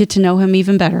get to know Him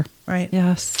even better. Right.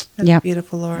 Yes. That's Yep.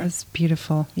 beautiful, Laura. That's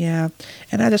beautiful. Yeah.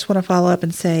 And I just want to follow up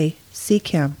and say, seek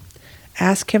Him.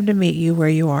 Ask Him to meet you where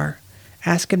you are.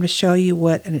 Ask Him to show you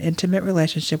what an intimate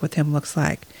relationship with Him looks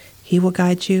like. He will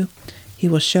guide you. He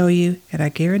will show you. And I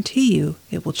guarantee you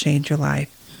it will change your life.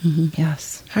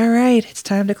 Yes. All right. It's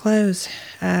time to close.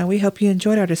 We hope you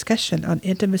enjoyed our discussion on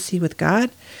intimacy with God.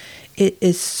 It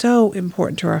is so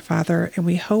important to our Father, and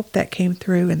we hope that came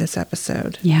through in this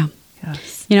episode. Yeah.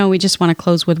 Yes. You know, we just want to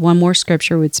close with one more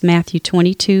scripture. It's Matthew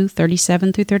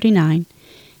 22:37-39. It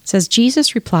says,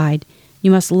 Jesus replied,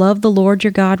 "You must love the Lord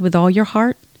your God with all your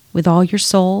heart, with all your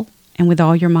soul, and with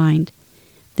all your mind.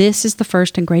 This is the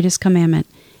first and greatest commandment.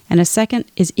 And a second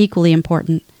is equally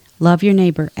important. Love your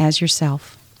neighbor as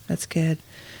yourself." That's good.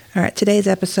 All right. Today's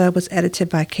episode was edited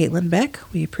by Caitlin Beck.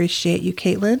 We appreciate you,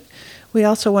 Caitlin. We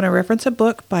also want to reference a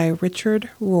book by Richard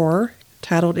Rohr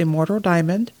titled Immortal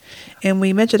Diamond. And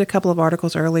we mentioned a couple of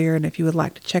articles earlier, and if you would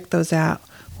like to check those out,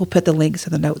 we'll put the links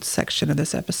in the notes section of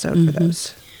this episode for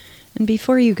those. And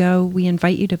before you go, we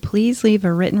invite you to please leave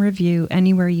a written review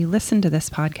anywhere you listen to this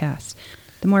podcast.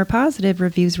 The more positive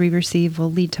reviews we receive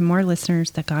will lead to more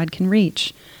listeners that God can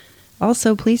reach.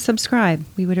 Also, please subscribe.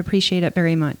 We would appreciate it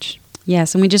very much.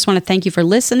 Yes, and we just want to thank you for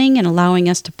listening and allowing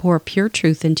us to pour pure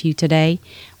truth into you today.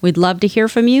 We'd love to hear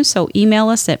from you, so email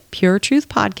us at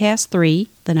puretruthpodcast3,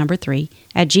 3,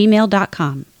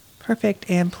 @gmail.com. Perfect.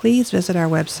 And please visit our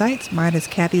websites. Mine is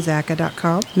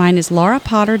kathyzacka.com. Mine is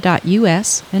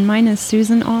laurapotter.us. And mine is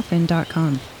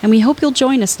susanoffen.com. And we hope you'll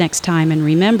join us next time. And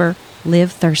remember,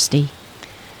 live thirsty.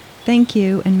 Thank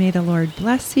you, and may the Lord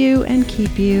bless you and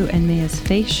keep you, and may His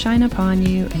face shine upon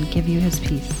you and give you His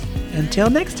peace. Until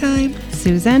next time,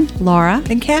 Susan, Laura,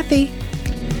 and Kathy.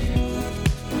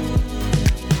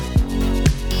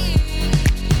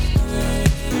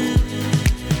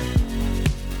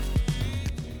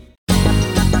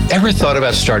 Ever thought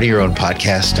about starting your own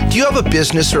podcast? Do you have a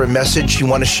business or a message you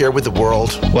want to share with the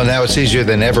world? Well, now it's easier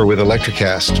than ever with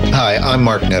Electrocast. Hi, I'm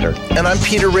Mark Netter. And I'm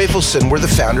Peter Rafelson. We're the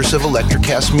founders of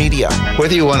Electrocast Media.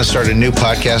 Whether you want to start a new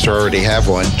podcast or already have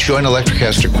one, join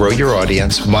Electrocast to grow your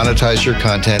audience, monetize your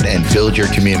content, and build your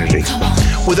community.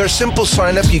 With our simple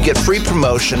sign-up, you get free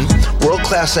promotion,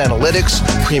 world-class analytics,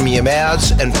 premium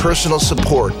ads, and personal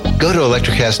support. Go to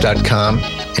electrocast.com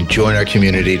and join our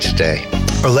community today.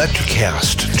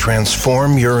 Electrocast.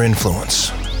 Transform your influence.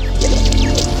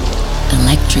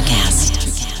 Electrocast.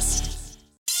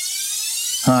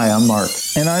 Hi, I'm Mark.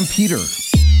 And I'm Peter.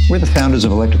 We're the founders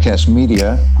of Electrocast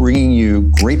Media, bringing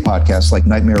you great podcasts like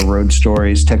Nightmare Road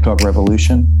Stories, Tech Talk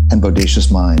Revolution, and Bodacious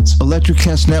Minds.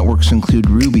 Electrocast networks include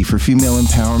Ruby for female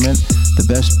empowerment, the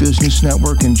Best Business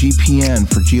Network, and GPN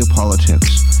for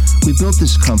geopolitics. We built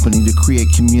this company to create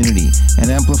community and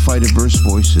amplify diverse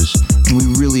voices, and we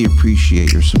really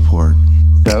appreciate your support.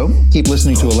 So, keep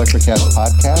listening to Electrocast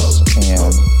podcasts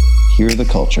and hear the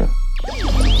culture.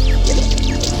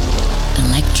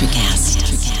 Electrocast.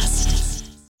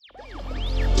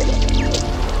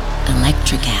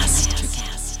 Electrocast.